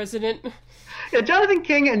rescue the president? Yeah, Jonathan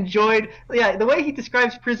King enjoyed... Yeah, the way he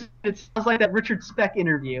describes prison, it sounds like that Richard Speck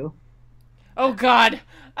interview. Oh, God.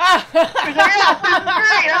 Yeah, great,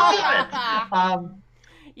 I love it.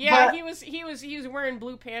 Yeah, but, he was wearing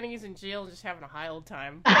blue panties in jail, just having a high old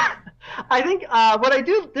time. I think what I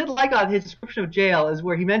did like on his description of jail is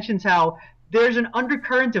where he mentions how there's an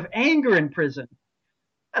undercurrent of anger in prison.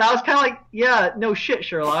 And I was kind of like, yeah, no shit,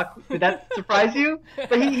 Sherlock. Did that surprise you?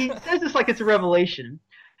 But he says this like it's a revelation.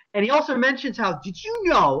 And he also mentions how, did you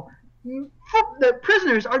know the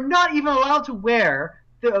prisoners are not even allowed to wear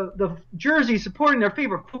the jersey supporting their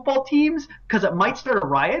favorite football teams because it might start a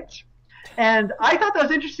riot? And I thought that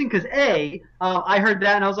was interesting because I heard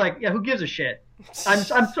that and I was like, yeah, who gives a shit? I'm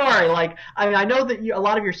sorry. Like, I mean, I know that a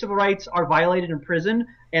lot of your civil rights are violated in prison,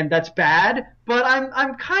 and that's bad. But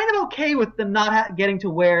I'm kind of okay with them not getting to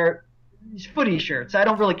wear footy shirts. I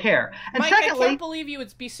don't really care. And Mike, secondly, I can't believe you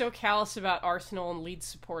would be so callous about Arsenal and Leeds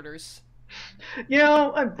supporters. You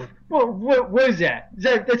know, what is that?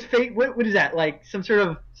 That's fake. What is that? Like some sort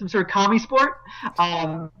of commie sport?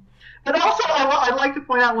 But also, I'd like to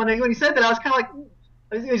point out when he said that, I was kind of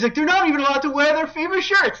like, he's like, they're not even allowed to wear their favorite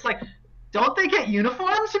shirts. Like, don't they get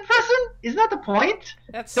uniforms in prison? Isn't that the point?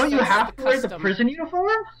 Don't you have to wear the prison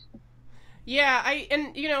uniform? Yeah,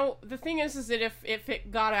 and you know, the thing is that if it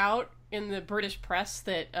got out in the British press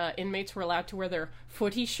that inmates were allowed to wear their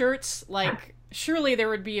footy shirts, like, surely there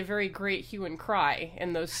would be a very great hue and cry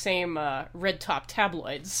in those same red-top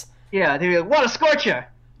tabloids. Yeah, they'd be like, what a scorcher!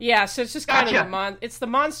 Yeah, so it's just kind of it's the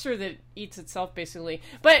monster that eats itself, basically.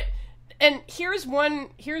 But, and here's one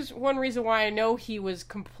reason why I know he was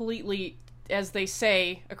completely, as they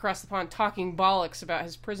say across the pond, talking bollocks about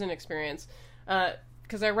his prison experience.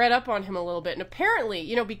 Because I read up on him a little bit, and apparently,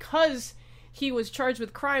 you know, because he was charged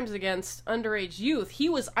with crimes against underage youth, he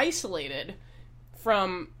was isolated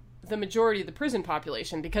from the majority of the prison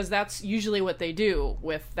population, because that's usually what they do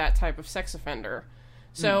with that type of sex offender.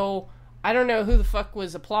 So... I don't know who the fuck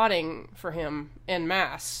was applauding for him en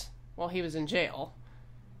masse while he was in jail.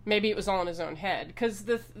 Maybe it was all in his own head. Because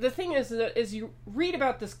the thing is that as you read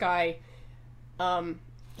about this guy,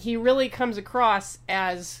 he really comes across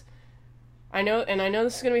as, I know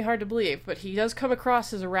this is going to be hard to believe, but he does come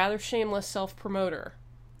across as a rather shameless self-promoter.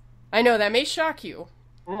 I know, that may shock you.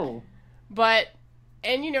 Oh. But,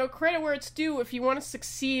 and you know, credit where it's due, if you want to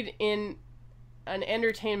succeed in an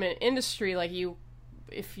entertainment industry, like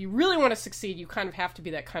if you really want to succeed, you kind of have to be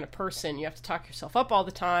that kind of person. You have to talk yourself up all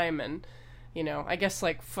the time, and, you know, I guess,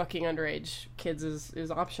 like, fucking underage kids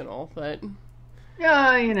is optional, but...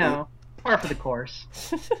 Yeah, you know, par for the course.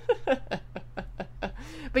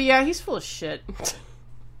 But yeah, he's full of shit.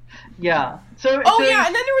 Yeah. Yeah, and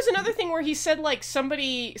then there was another thing where he said, like,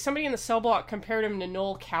 somebody in the cell block compared him to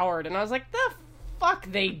Noel Coward, and I was like, the fuck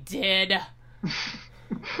they did.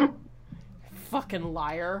 Fucking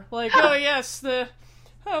liar. Like, oh yes,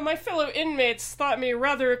 my fellow inmates thought me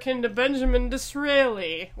rather akin to Benjamin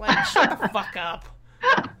Disraeli. Like, shut the fuck up.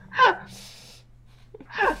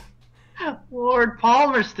 Lord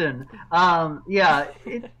Palmerston. Yeah.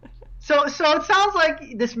 So it sounds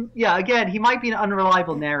like this. Yeah. Again, he might be an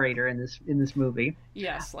unreliable narrator in this movie.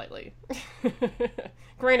 Yeah, slightly.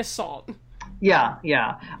 Grain of salt. Yeah.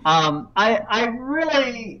 I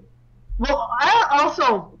really. Well, I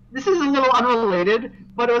also. This is a little unrelated,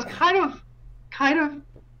 but it was kind of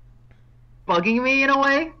bugging me in a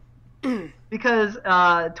way because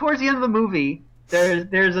towards the end of the movie,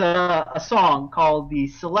 there's a song called the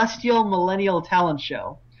Celestial Millennial Talent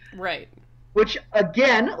Show, Right. which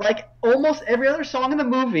again, like almost every other song in the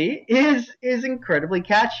movie, is incredibly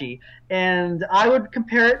catchy. And I would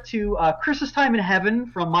compare it to Christmas Time in Heaven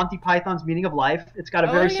from Monty Python's Meaning of Life. It's got a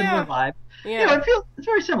Oh, very yeah. similar vibe. Yeah. It's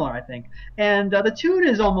very similar, I think. And the tune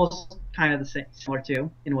is almost kind of the same, similar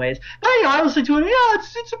too, in ways. But I listened to it. Yeah,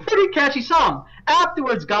 it's a pretty catchy song.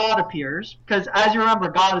 Afterwards, God appears because, as you remember,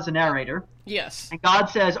 God is a narrator. Yes. And God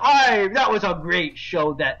says, that was a great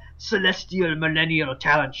show, that Celestial Millennial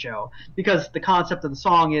Talent Show. Because the concept of the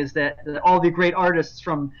song is that all the great artists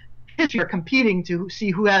from history are competing to see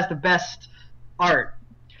who has the best art.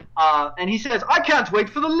 And he says, I can't wait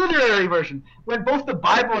for the literary version, when both the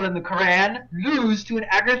Bible and the Quran lose to an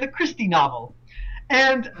Agatha Christie novel.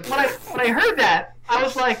 And when I heard that, I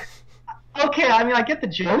was like, okay, I mean, I get the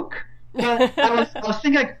joke, but I was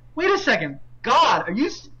thinking, like, wait a second. God,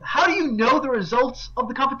 how do you know the results of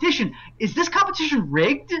the competition? Is this competition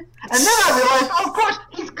rigged? And then I realized, oh, of course,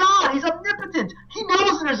 he's God. He's omnipotent. He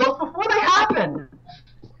knows the results before they happen.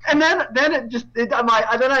 And then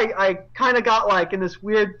I kind of got like in this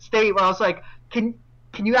weird state where I was like, can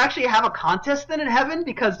you actually have a contest then in heaven?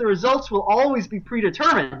 Because the results will always be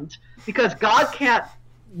predetermined. Because God can't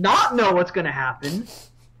not know what's going to happen.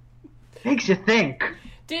 Makes you think.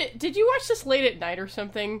 Did you watch this late at night or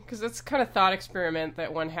something? Because that's the kind of thought experiment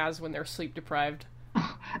that one has when they're sleep deprived.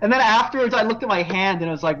 And then afterwards, I looked at my hand and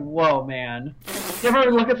I was like, "Whoa, man! You ever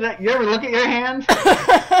look at that? You ever look at your hand?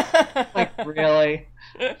 Like, really?"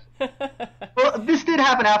 Well, this did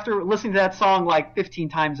happen after listening to that song like 15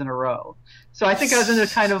 times in a row. So I think I was in a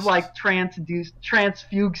kind of like trance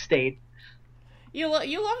fugue state. You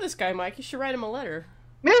love this guy, Mike. You should write him a letter.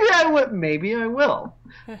 Maybe I would. Maybe I will.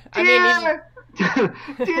 Dear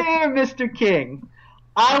Mr. King,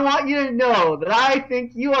 I want you to know that I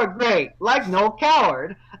think you are great, like Noel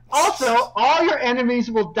Coward. Also, all your enemies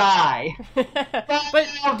will die. But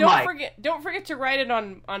don't forget to write it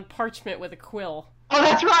on parchment with a quill. Oh,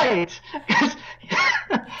 that's right.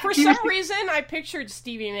 For some reason, I pictured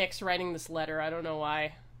Stevie Nicks writing this letter. I don't know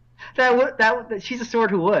why. She's a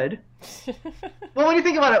sort who would. Well, when you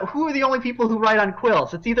think about it, who are the only people who write on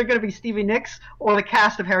quills? It's either going to be Stevie Nicks or the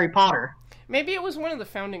cast of Harry Potter. Maybe it was one of the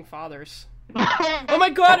founding fathers. Oh my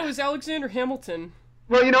God! It was Alexander Hamilton.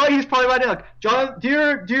 Well, you know what? He's probably right now. Like,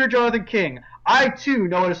 dear Jonathan King, I too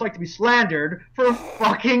know what it's like to be slandered for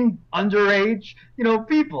fucking underage,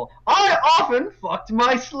 people. I often fucked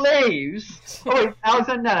my slaves. Oh wait,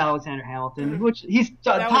 not Alexander Hamilton. He's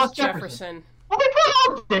Thomas Jefferson. Well, they probably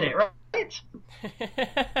all did it, right?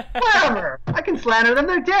 Whatever. I can slander them.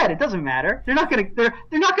 They're dead. It doesn't matter. They're not gonna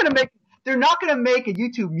make a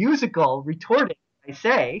YouTube musical retorting. I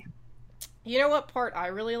say. You know what part I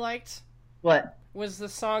really liked? What? Was the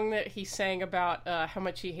song that he sang about how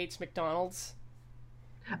much he hates McDonald's.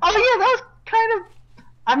 Oh yeah, that was kind of.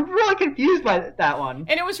 I'm really confused by that one.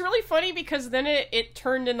 And it was really funny because then it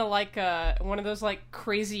turned into like one of those like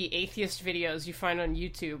crazy atheist videos you find on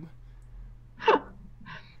YouTube.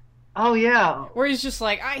 Oh yeah. Where he's just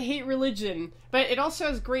like, I hate religion. But it also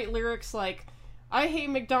has great lyrics like, I hate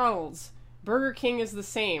McDonald's. Burger King is the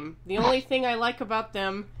same. The only thing I like about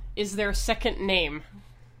them is their second name.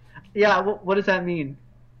 Yeah, what does that mean?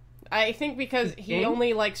 I think because he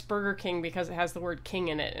only likes Burger King because it has the word King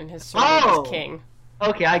in it, and his surname is King.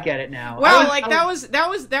 Okay, I get it now. Wow, that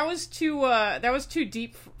was too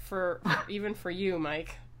deep for even for you,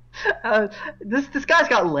 Mike. This guy's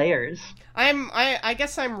got layers. I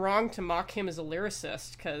guess I'm wrong to mock him as a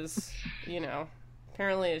lyricist because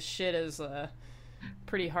apparently his shit is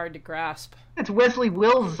pretty hard to grasp. It's Wesley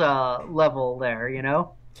Wills level there,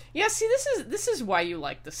 Yeah, see, this is why you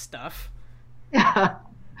like this stuff. Yeah,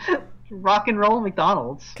 rock and roll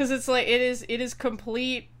McDonald's. Because it's like it is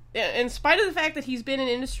complete. In spite of the fact that he's been an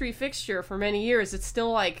industry fixture for many years, it's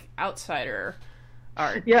still like outsider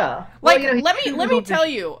art. Yeah, like let me tell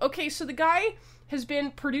you. Okay, so the guy has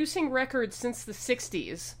been producing records since the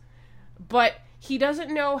 '60s, but he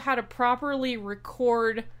doesn't know how to properly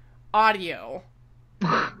record audio.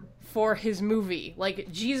 For his movie.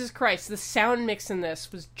 Like, Jesus Christ, the sound mix in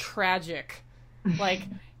this was tragic. Like,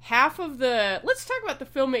 half of the... Let's talk about the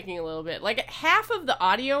filmmaking a little bit. Like, half of the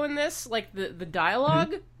audio in this, like, the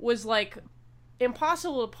dialogue, was, like,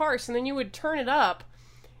 impossible to parse, and then you would turn it up,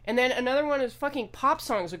 and then another one of his fucking pop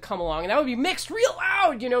songs would come along, and that would be mixed real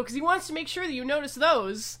loud, because he wants to make sure that you notice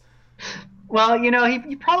those. Well,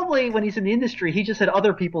 he probably, when he's in the industry, he just had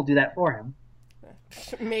other people do that for him.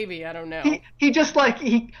 Maybe, I don't know. He just like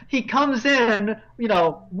he comes in, you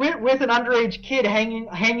know, with an underage kid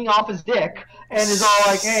hanging off his dick, and is all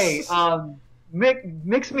like, "Hey,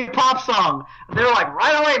 mix me a pop song." And they're like,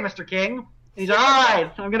 "Right away, Mr. King." And he's like, "All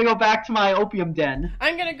right, I'm gonna go back to my opium den.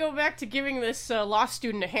 I'm gonna go back to giving this law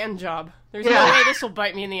student a hand job. There's Yeah. no way this will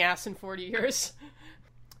bite me in the ass in 40 years."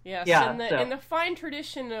 Yes, Yeah, in the fine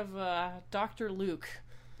tradition of Dr. Luke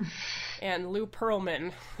and Lou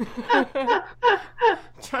Pearlman,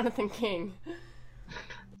 Jonathan King.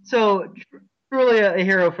 So truly a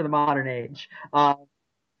hero for the modern age. So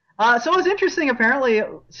it was interesting. Apparently,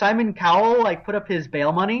 Simon Cowell like put up his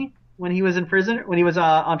bail money when he was in prison, when he was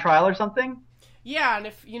on trial or something. Yeah, and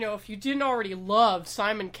if you didn't already love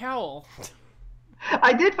Simon Cowell.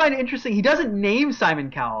 I did find it interesting. He doesn't name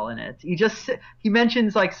Simon Cowell in it. He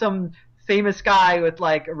mentions like some famous guy with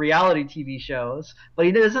like reality TV shows, but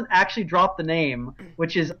he doesn't actually drop the name,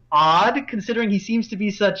 which is odd considering he seems to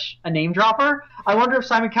be such a name dropper. I wonder if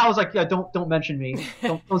Simon Cowell's like, yeah, don't mention me,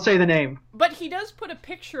 don't say the name. But he does put a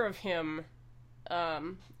picture of him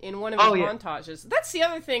in one of his montages. That's the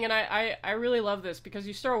other thing, and I really love this because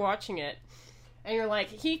you start watching it, and you're like,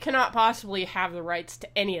 he cannot possibly have the rights to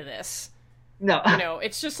any of this. No.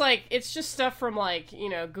 It's just stuff from like,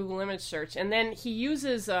 Google image search. And then he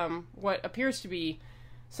uses what appears to be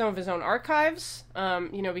some of his own archives,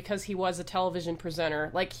 because he was a television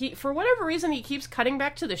presenter. Like for whatever reason, he keeps cutting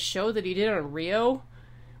back to the show that he did on Rio,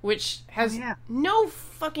 which has no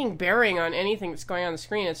fucking bearing on anything that's going on the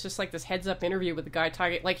screen. It's just like this heads up interview with the guy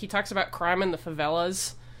talking, like he talks about crime in the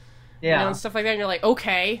favelas. Yeah. And stuff like that, and you're like,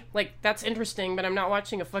 okay, like, that's interesting, but I'm not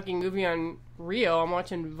watching a fucking movie on Rio, I'm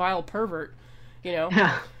watching Vile Pervert,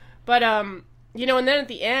 Yeah. But, and then at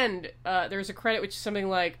the end, there's a credit which is something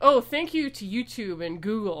like, oh, thank you to YouTube and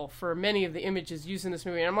Google for many of the images used in this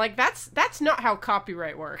movie. And I'm like, that's not how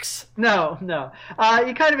copyright works. No.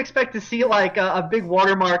 You kind of expect to see like a big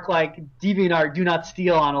watermark like DeviantArt, do not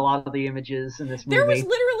steal on a lot of the images in this movie. There was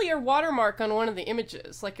literally a watermark on one of the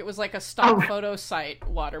images. Like, it was like a stock photo site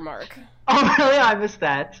watermark. Oh, really? I missed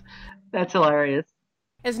that. That's hilarious.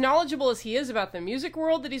 As knowledgeable as he is about the music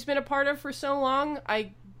world that he's been a part of for so long,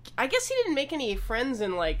 I guess he didn't make any friends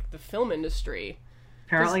in, like, the film industry.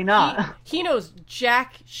 Apparently not. He knows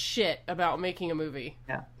jack shit about making a movie.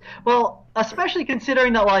 Yeah. Well, especially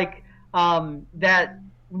considering that, like, that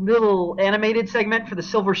little animated segment for the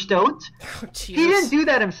Silver Stoat, he didn't do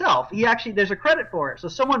that himself. There's a credit for it. So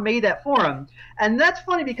someone made that for him. And that's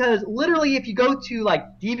funny because literally if you go to,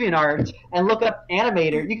 like, DeviantArt and look up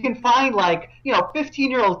animator, you can find, like,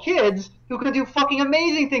 15-year-old kids who can do fucking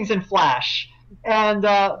amazing things in Flash. And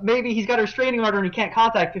maybe he's got a restraining order and he can't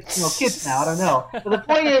contact 15-year-old kids now. I don't know. But the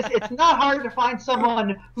point is, it's not hard to find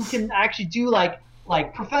someone who can actually do like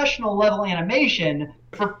professional level animation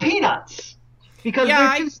for peanuts. Because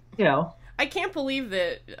they're just, I can't believe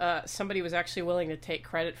that somebody was actually willing to take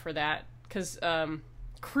credit for that. Because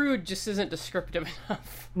crude just isn't descriptive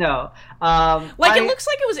enough. No. It looks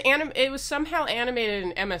like it was somehow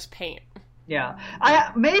animated in MS Paint. Yeah.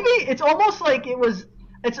 Maybe it's almost like it was.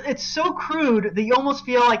 It's so crude that you almost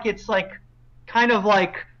feel like it's like kind of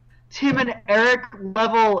like Tim and Eric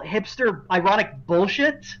level hipster ironic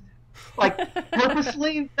bullshit, like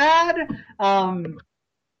purposely bad.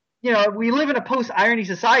 We live in a post-irony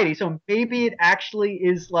society, so maybe it actually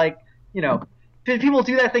is like, people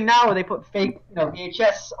do that thing now where they put fake,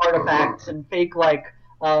 VHS artifacts and fake like,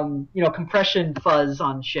 compression fuzz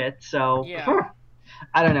on shit. So yeah.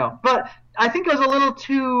 I don't know, but I think it was a little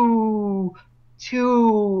too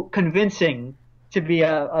convincing to be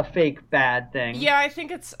a fake bad thing. Yeah, I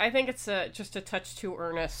think it's just a touch too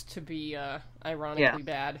earnest to be ironically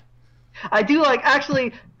bad. I do like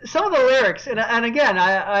actually some of the lyrics, and again,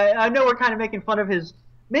 I know we're kind of making fun of his.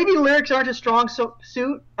 Maybe lyrics aren't a strong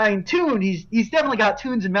suit. I mean, tune. He's definitely got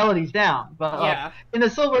tunes and melodies down. But in the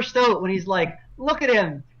Silver Stoat, when he's like, look at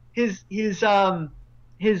him, his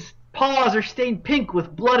paws are stained pink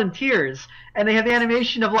with blood and tears, and they have the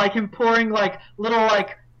animation of like him pouring like little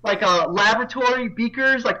like laboratory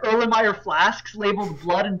beakers, like Erlenmeyer flasks labeled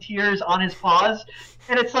blood and tears on his paws,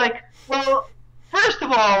 and it's like, well, first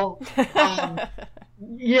of all,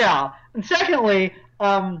 yeah, and secondly,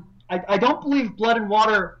 I don't believe blood and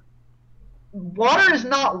water is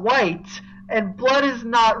not white. And blood is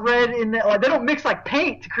not red in that. Like, they don't mix like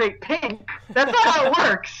paint to create pink. That's not how it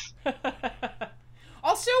works.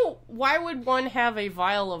 Also, why would one have a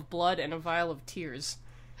vial of blood and a vial of tears?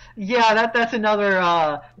 Yeah, that's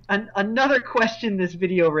another another question this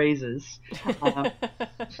video raises.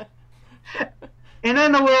 And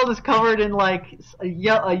then the world is covered in like a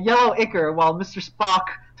yellow ichor while Mr. Spock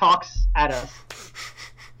talks at us.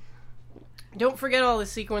 Don't forget all the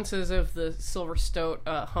sequences of the Silver Stoat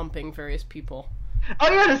humping various people.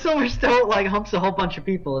 Oh yeah, the Silver Stoat like humps a whole bunch of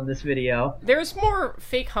people in this video. There's more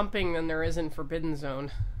fake humping than there is in Forbidden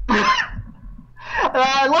Zone.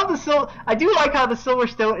 I love I do like how the Silver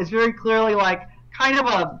Stoat is very clearly like kind of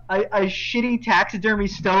a shitty taxidermy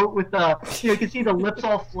stoat with you can see the lips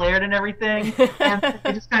all flared and everything, and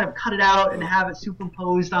they just kind of cut it out and have it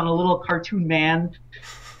superimposed on a little cartoon man.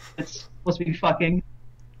 It's supposed to be fucking.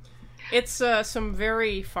 It's some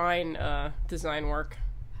very fine design work.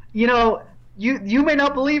 You know, you may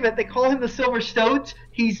not believe it. They call him the Silver Stoat.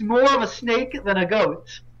 He's more of a snake than a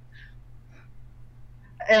goat.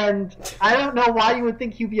 And I don't know why you would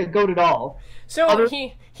think he'd be a goat at all. So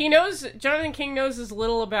he knows, Jonathan King knows as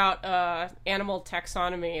little about animal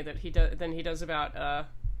taxonomy than he does about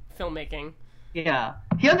filmmaking. Yeah,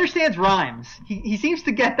 he understands rhymes. He seems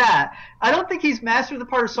to get that. I don't think he's mastered the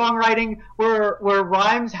part of songwriting where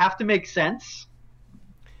rhymes have to make sense.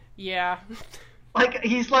 Yeah. Like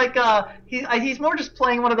he's more just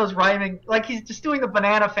playing one of those rhyming, like he's just doing the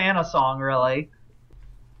Banana Fana song, really.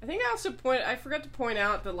 I think I forgot to point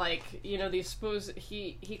out that, like, you know, he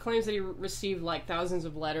claims that he received like thousands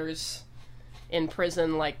of letters in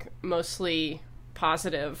prison, like mostly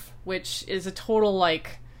positive, which is a total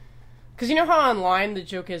like. Because you know how online the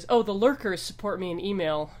joke is, oh, the lurkers support me in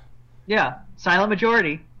email. Yeah, silent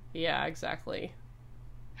majority. Yeah, exactly.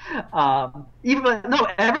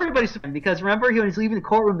 Everybody's because remember when he's leaving the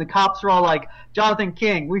courtroom, the cops are all like, "Jonathan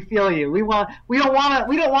King, we feel you. We don't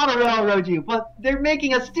want to railroad you, but they're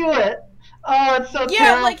making us do it." Oh, it's so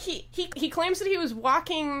terrible. Like he claims that he was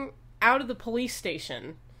walking out of the police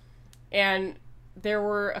station, and there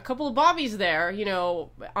were a couple of bobbies there, you know,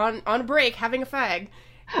 on a break having a fag.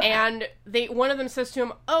 And one of them says to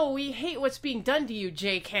him, "Oh, we hate what's being done to you,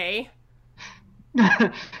 J.K."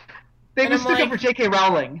 They mistook him for J.K.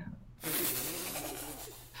 Rowling.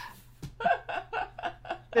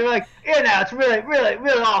 They were like, "Yeah, no, it's really, really,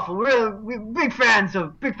 really awful. We're big fans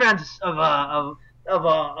of the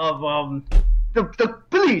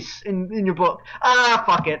police in your book."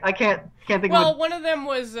 Fuck it, I can't think. Well, one of them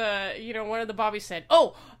was, one of the bobbies said,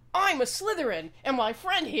 "Oh, I'm a Slytherin, and my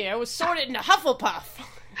friend here was sorted into Hufflepuff."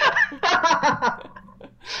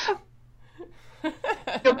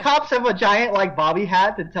 The cops have a giant like bobby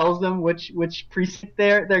hat that tells them which precinct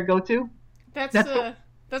they go to.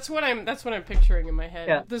 That's what I'm picturing in my head.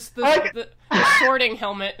 Yeah. The sorting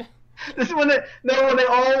helmet. This is when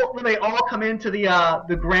they all come into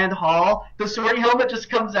the grand hall. The sorting helmet just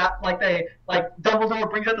comes out like Dumbledore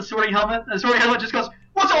brings out the sorting helmet. The sorting helmet just goes,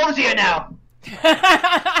 "What's all this here now? We'll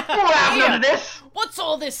have none of this. What's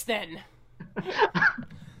all this then?"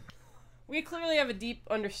 We clearly have a deep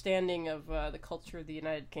understanding of the culture of the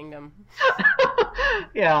United Kingdom.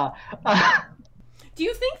 Yeah. Do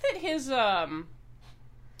you think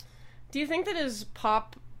that his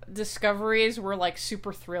pop discoveries were like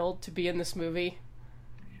super thrilled to be in this movie?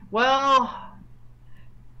 Well,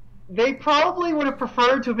 they probably would have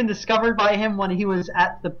preferred to have been discovered by him when he was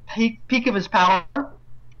at the peak of his power,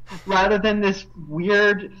 rather than this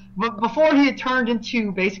weird. Before he had turned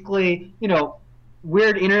into basically,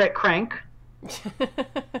 weird internet crank,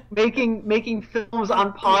 making films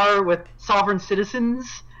on par with Sovereign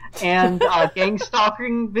Citizens and gang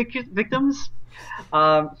stalking victims.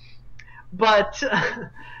 But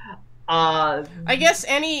I guess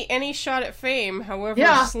any shot at fame,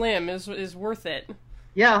 however slim, is worth it.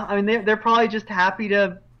 Yeah, I mean they're probably just happy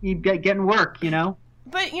to be getting work,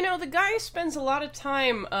 But the guy spends a lot of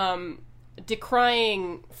time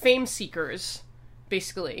decrying fame seekers,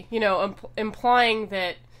 basically. Implying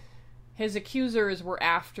that his accusers were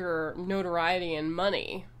after notoriety and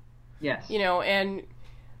money. Yes. And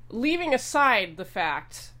leaving aside the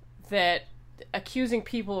fact that accusing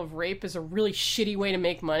people of rape is a really shitty way to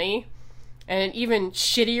make money, and an even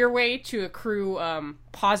shittier way to accrue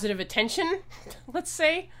positive attention, let's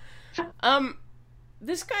say.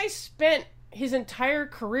 This guy spent his entire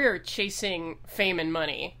career chasing fame and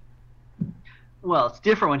money. Well, it's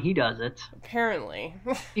different when he does it. Apparently.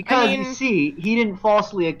 Because, you see, he didn't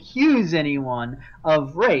falsely accuse anyone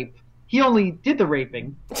of rape. He only did the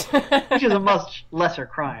raping, which is a much lesser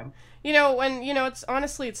crime.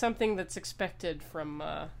 It's something that's expected from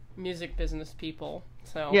music business people.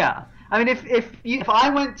 So yeah, I mean, if I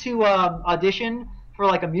went to audition for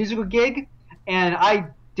like a musical gig and I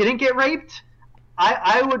didn't get raped,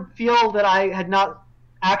 I would feel that I had not.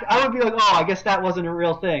 I would be like, oh, I guess that wasn't a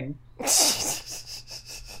real thing.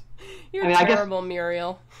 You're terrible,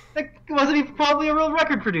 Muriel. Wasn't he probably a real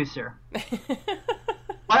record producer?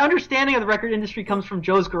 My understanding of the record industry comes from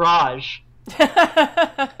Joe's Garage.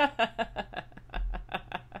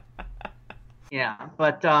 Yeah,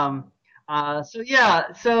 but so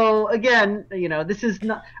yeah, so again, this is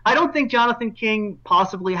not. I don't think Jonathan King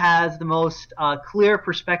possibly has the most clear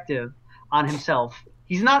perspective on himself.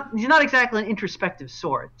 He's not. He's not exactly an introspective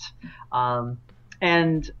sort. Um,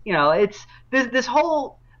 and it's this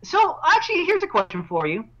whole. So actually, here's a question for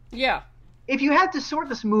you. Yeah. If you had to sort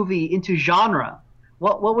this movie into genre,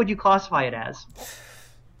 what would you classify it as?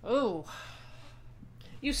 Oh.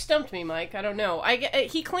 You stumped me, Mike. I don't know.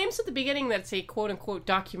 He claims at the beginning that it's a quote-unquote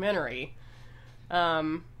documentary,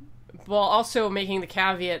 while also making the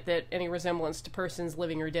caveat that any resemblance to persons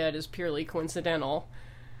living or dead is purely coincidental.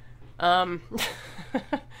 I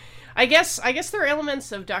guess there are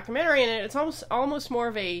elements of documentary in it. It's almost more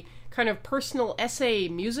of a kind of personal essay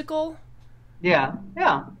musical. Yeah.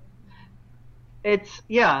 It's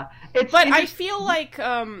But I feel like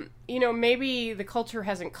maybe the culture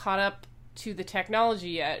hasn't caught up to the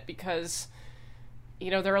technology yet, because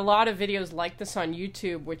there are a lot of videos like this on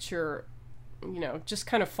YouTube which are just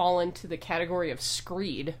kind of fall into the category of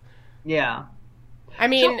screed. Yeah. I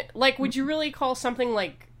mean, would you really call something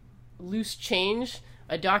like Loose Change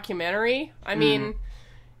a documentary? I mean,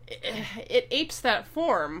 it apes that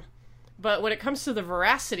form, but when it comes to the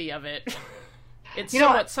veracity of it, it's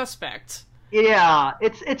somewhat suspect. Yeah,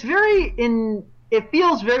 it's very it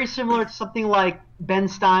feels very similar to something like Ben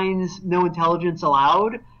Stein's No Intelligence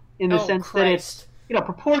Allowed, in the sense that it's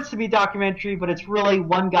purports to be a documentary, but it's really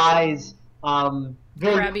one guy's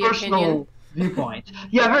very crappy personal viewpoint.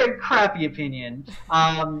 Yeah, very crappy opinion.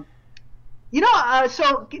 So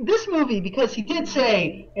this movie, because he did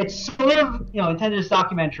say it's sort of intended as a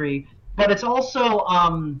documentary, but it's also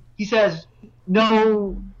he says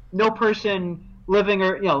no person living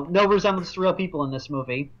or no resemblance to real people in this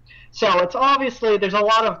movie. So it's obviously there's a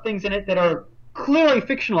lot of things in it that are clearly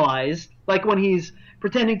fictionalized, like when he's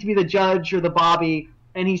pretending to be the judge or the Bobby,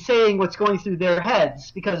 and he's saying what's going through their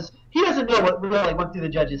heads, because he doesn't know what really went through the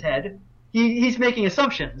judge's head. He's making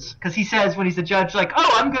assumptions, because he says when he's the judge, like,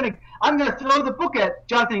 oh, I'm gonna throw the book at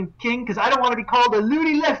Jonathan King because I don't want to be called a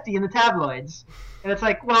loony lefty in the tabloids. And it's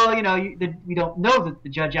like, well, we don't know that the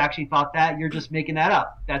judge actually thought that. You're just making that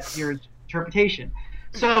up. That's your interpretation.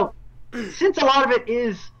 So since a lot of it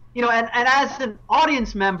is, and as an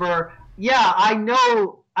audience member, yeah,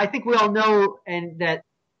 I think we all know, and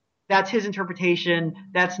that's his interpretation.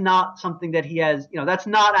 That's not something that he has, that's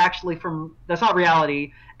not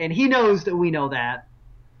reality, and he knows that we know that.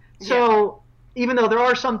 So even though there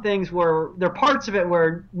are some things there are parts of it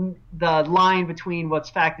where the line between what's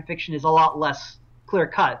fact and fiction is a lot less clear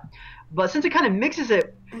cut. But since it kind of mixes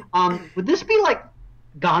it, would this be like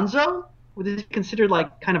Gonzo? Would this be considered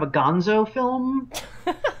like kind of a Gonzo film?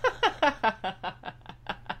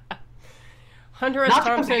 Hunter S.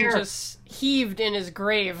 Thompson just heaved in his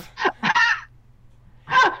grave.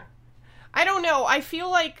 I don't know. I feel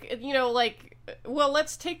like, well,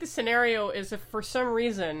 let's take the scenario as if for some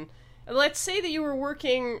reason, let's say that you were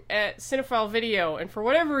working at Cinephile Video, and for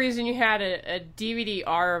whatever reason you had a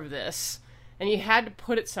DVD-R of this, and you had to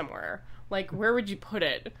put it somewhere. Like, where would you put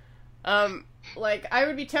it? I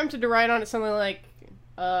would be tempted to write on it something like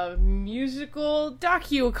a musical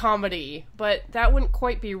docu-comedy, but that wouldn't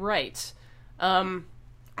quite be right. I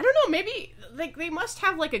don't know, maybe they must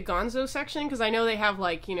have like a Gonzo section, because I know they have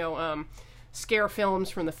scare films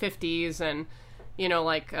from the 50s, and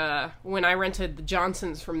when I rented the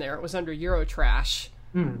Johnsons from there, it was under Eurotrash.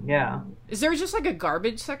 Yeah. Is there just like a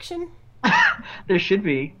garbage section? There should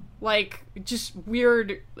be. Like just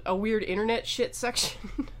a weird internet shit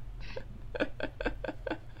section.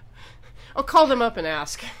 I'll call them up and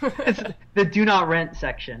ask. It's the do not rent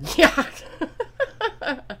section. Yeah.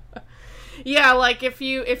 Yeah, like if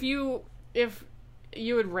you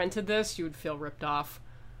had rented this, you would feel ripped off.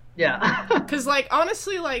 Yeah. Cuz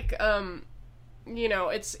honestly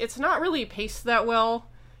it's not really paced that well.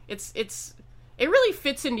 It really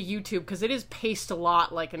fits into YouTube because it is paced a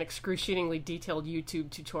lot like an excruciatingly detailed YouTube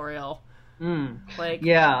tutorial.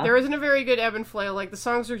 There isn't a very good ebb and flow. Like the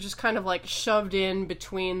songs are just kind of shoved in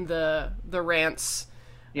between the rants.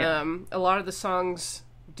 Yeah. A lot of the songs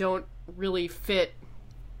don't really fit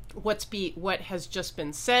what has just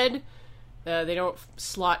been said. They don't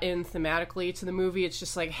slot in thematically to the movie. It's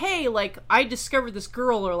just hey, I discovered this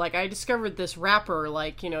girl, or I discovered this rapper,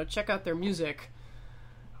 check out their music.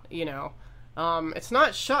 It's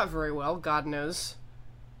not shot very well, God knows.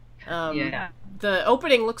 The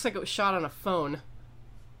opening looks like it was shot on a phone.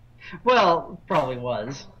 Well, probably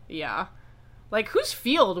was. Yeah. Whose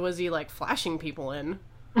field was he, flashing people in?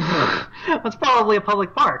 It's probably a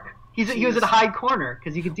public park. He was at Hyde Corner,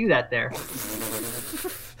 because you could do that there.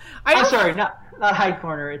 I'm sorry, not Hyde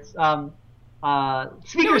Corner. It's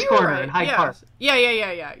Speaker's No, Corner right. in Hyde yeah. Park.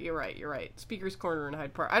 Yeah. You're right. Speaker's Corner in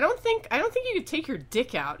Hyde Park. I don't think you could take your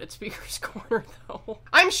dick out at Speaker's Corner though.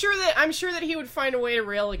 I'm sure that he would find a way to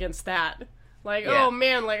rail against that. Like, Yeah. oh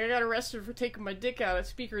man, like I got arrested for taking my dick out at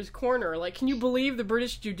Speaker's Corner. Like, can you believe the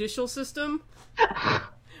British judicial system?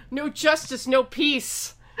 No justice, no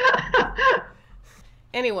peace.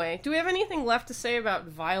 Anyway, do we have anything left to say about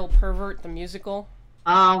Vile Pervert the musical?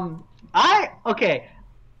 I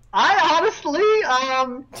honestly,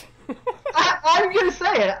 I'm gonna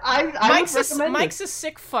say it. I would recommend Mike's it. a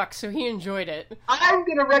sick fuck, so he enjoyed it. I'm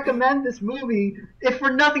gonna recommend this movie, if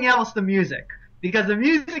for nothing else, the music, because the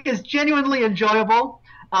music is genuinely enjoyable.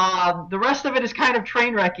 The rest of it is kind of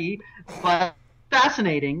train wrecky, but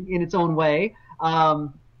fascinating in its own way.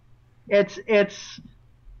 It's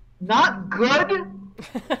not good,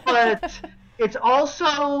 but it's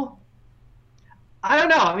also, I don't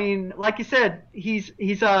know. I mean, like you said,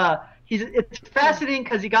 it's fascinating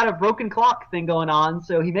because he got a broken clock thing going on,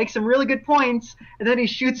 so he makes some really good points, and then he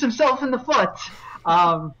shoots himself in the foot.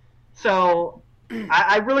 So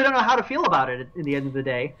I really don't know how to feel about it in the end of the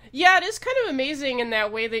day. Yeah, it is kind of amazing in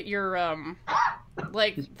that way that you're,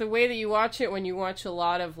 like, the way that you watch it when you watch a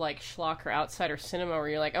lot of, like, schlock or outsider cinema where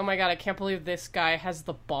you're like, oh my god, I can't believe this guy has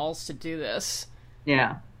the balls to do this.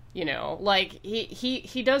 Yeah. You know, like,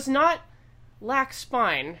 he does not lack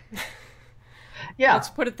spine. Yeah. Let's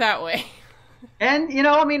put it that way. And, you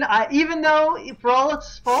know, I mean, even though, for all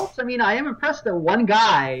its faults, I mean, I am impressed that one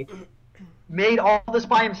guy made all this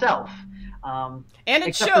by himself. And it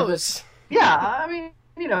except for shows. Yeah, I mean,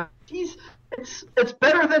 you know, it's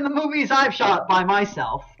better than the movies I've shot by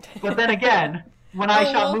myself. But then again, when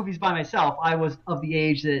I shot movies by myself, I was of the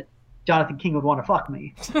age that Jonathan King would want to fuck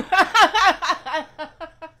me.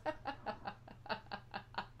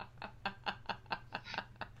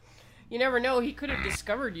 You never know, he could have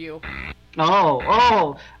discovered you.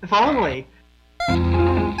 Oh, if only.